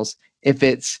smiles, if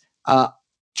it's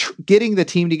getting the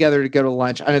team together to go to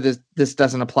lunch. I know this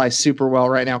doesn't apply super well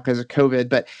right now because of COVID,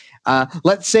 but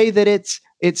let's say that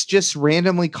it's just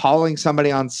randomly calling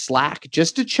somebody on Slack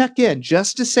just to check in,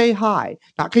 just to say hi,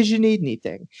 not because you need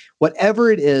anything. Whatever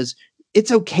it is,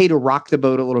 it's okay to rock the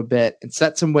boat a little bit and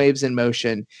set some waves in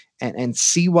motion and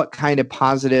see what kind of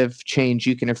positive change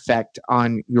you can affect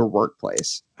on your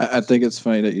workplace. I think it's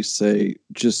funny that you say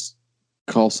just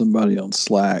call somebody on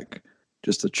Slack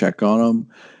just to check on them,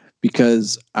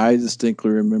 because I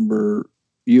distinctly remember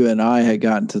you and I had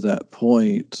gotten to that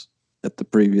point at the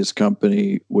previous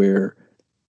company where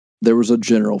there was a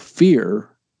general fear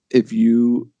if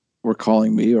you were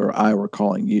calling me or I were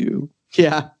calling you.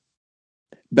 Yeah.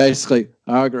 Basically,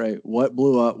 oh, great. What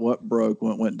blew up? What broke?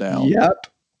 What went down? Yep.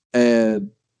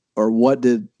 Or what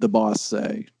did the boss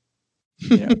say?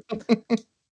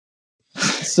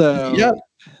 So, yep.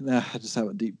 Nah, I just have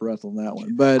a deep breath on that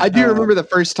one. But I do remember the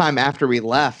first time after we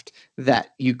left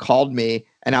that you called me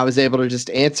and I was able to just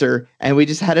answer, and we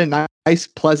just had a nice,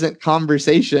 pleasant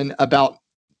conversation about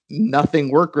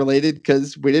nothing work related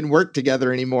because we didn't work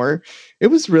together anymore. It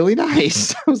was really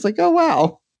nice. I was like, oh,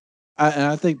 wow. And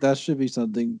I think that should be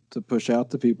something to push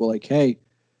out to people. Like, hey,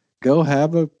 go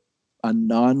have a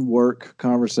non-work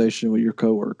conversation with your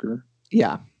coworker.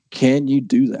 Yeah. Can you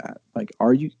do that? Like,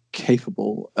 are you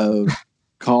capable of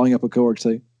calling up a coworker and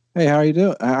say, hey, how are you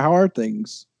doing? How are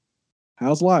things?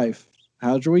 How's life?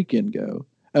 How's your weekend go?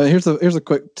 Here's a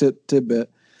quick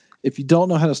tidbit. If you don't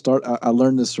know how to start, I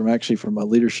learned this from a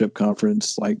leadership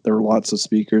conference. Like, there were lots of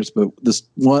speakers, but this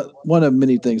one of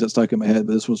many things that stuck in my head,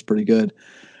 but this was pretty good.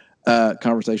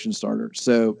 Conversation starter.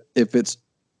 So if it's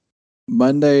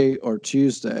Monday or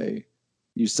Tuesday,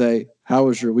 you say, how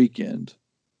was your weekend?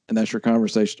 And that's your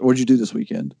conversation. What did you do this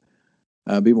weekend?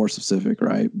 Be more specific,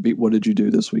 right? What did you do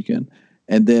this weekend?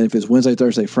 And then if it's Wednesday,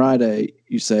 Thursday, Friday,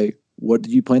 you say, what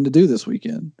do you plan to do this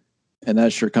weekend? and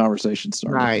that's your conversation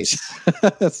starter. Nice.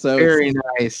 So very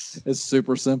nice. It's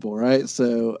super simple, right?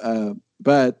 So,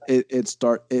 but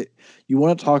you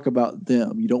want to talk about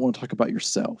them. You don't want to talk about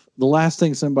yourself. The last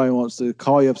thing somebody wants to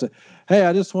call you up and say, hey,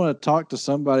 I just want to talk to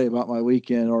somebody about my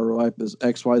weekend or like this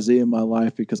XYZ in my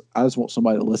life because I just want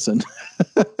somebody to listen.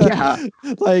 Yeah.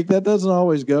 Like that doesn't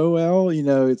always go well. You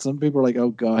know, some people are like,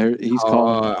 oh God, he's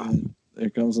calling. There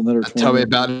comes another 20. Tell me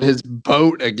about his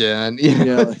boat again.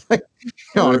 Yeah. Like, you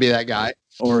don't want to be that guy.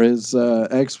 Or his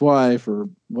ex-wife or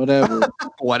whatever.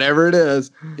 Whatever it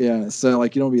is. Yeah. So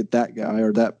like you don't be that guy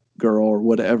or that girl or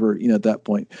whatever, you know, at that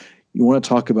point. You want to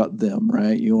talk about them,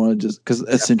 right? You want to just, because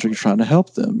essentially you're trying to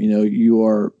help them. You know, you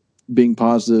are being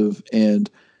positive and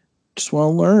just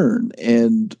want to learn.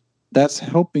 And that's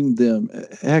helping them.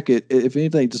 Heck, if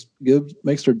anything, just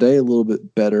makes their day a little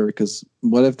bit better. Because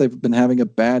what if they've been having a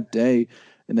bad day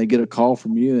and they get a call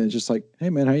from you and it's just like, hey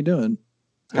man, how you doing?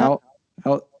 How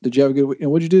did you have a good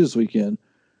weekend? What'd you do this weekend?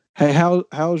 Hey,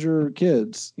 how's your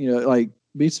kids? You know, like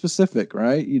be specific,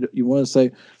 right? You want to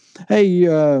say, hey,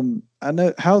 I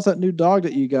know, how's that new dog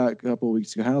that you got a couple of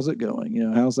weeks ago? How's it going? You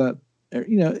know, how's that?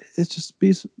 You know, it's just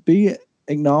be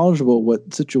acknowledgeable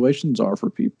what situations are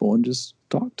for people and just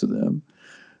talk to them.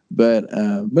 But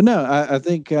no, I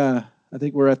think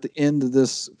we're at the end of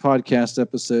this podcast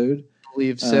episode. I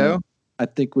believe so. I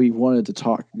think we wanted to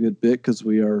talk a good bit because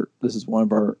this is one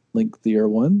of our lengthier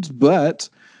ones, but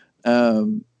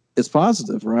it's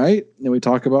positive, right? And we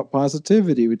talk about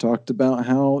positivity. We talked about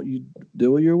how you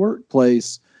deal with your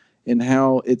workplace and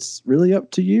how it's really up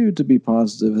to you to be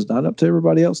positive. It's not up to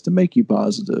everybody else to make you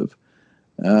positive.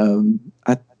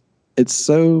 It's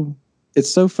so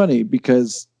funny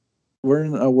because we're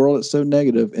in a world that's so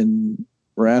negative and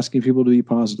we're asking people to be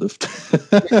positive.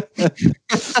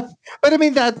 But I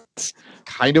mean, that's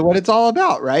kind of what it's all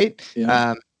about, right?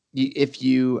 Yeah. If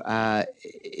you're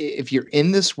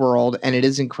in this world and it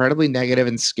is incredibly negative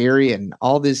and scary and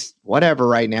all this whatever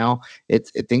right now,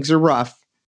 things are rough.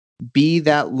 Be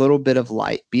that little bit of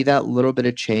light, be that little bit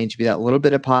of change, be that little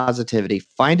bit of positivity.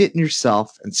 Find it in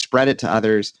yourself and spread it to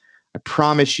others. I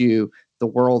promise you, the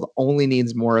world only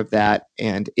needs more of that,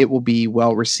 and it will be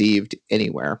well received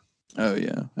anywhere. Oh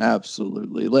yeah,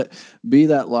 absolutely. Be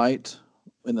that light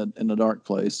in the dark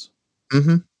place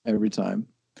every time.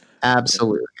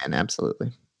 Absolutely, and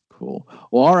absolutely. Cool.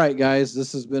 Well, all right, guys,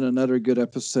 this has been another good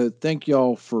episode. Thank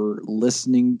y'all for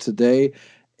listening today.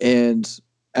 And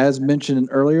as mentioned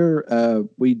earlier,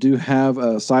 we do have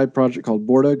a side project called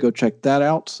Borda. Go check that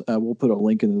out. We'll put a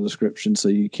link in the description so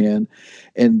you can.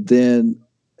 And then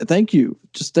thank you.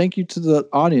 Just thank you to the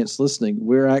audience listening.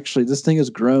 This thing has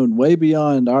grown way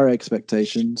beyond our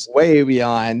expectations. Way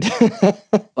beyond.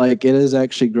 Like it has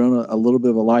actually grown a little bit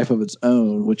of a life of its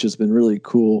own, which has been really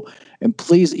cool. And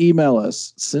please email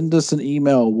us. Send us an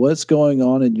email. What's going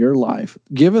on in your life?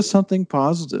 Give us something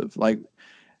positive. Like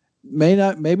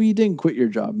maybe you didn't quit your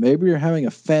job. Maybe you're having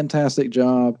a fantastic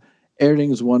job.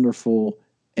 Everything is wonderful.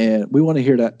 And we want to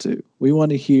hear that too. We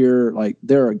want to hear like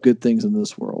there are good things in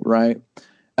this world, right?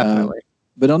 Definitely.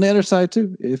 But on the other side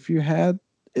too, if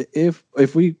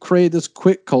we create this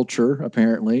quit culture,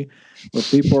 apparently, where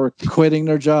people are quitting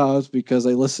their jobs because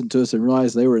they listened to us and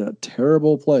realized they were in a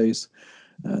terrible place,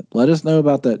 let us know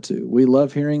about that too. We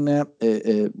love hearing that.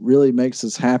 It really makes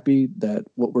us happy that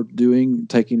what we're doing,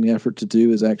 taking the effort to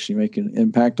do, is actually making an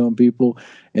impact on people.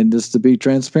 And just to be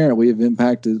transparent, we have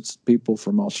impacted people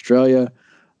from Australia,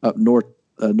 up north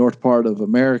part of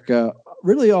America,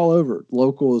 really all over,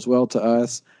 local as well to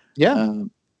us. Yeah.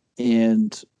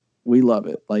 And we love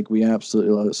it. Like we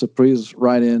absolutely love it. So please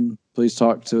write in, please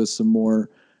talk to us some more.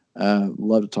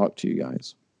 Love to talk to you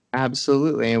guys.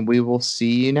 Absolutely. And we will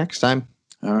see you next time.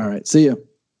 All right. See you.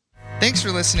 Thanks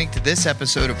for listening to this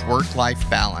episode of Work-Life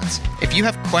Balance. If you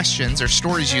have questions or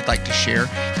stories you'd like to share,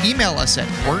 email us at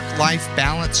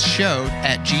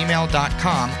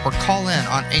worklifebalanceshow@gmail.com or call in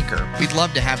on Anchor. We'd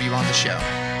love to have you on the show.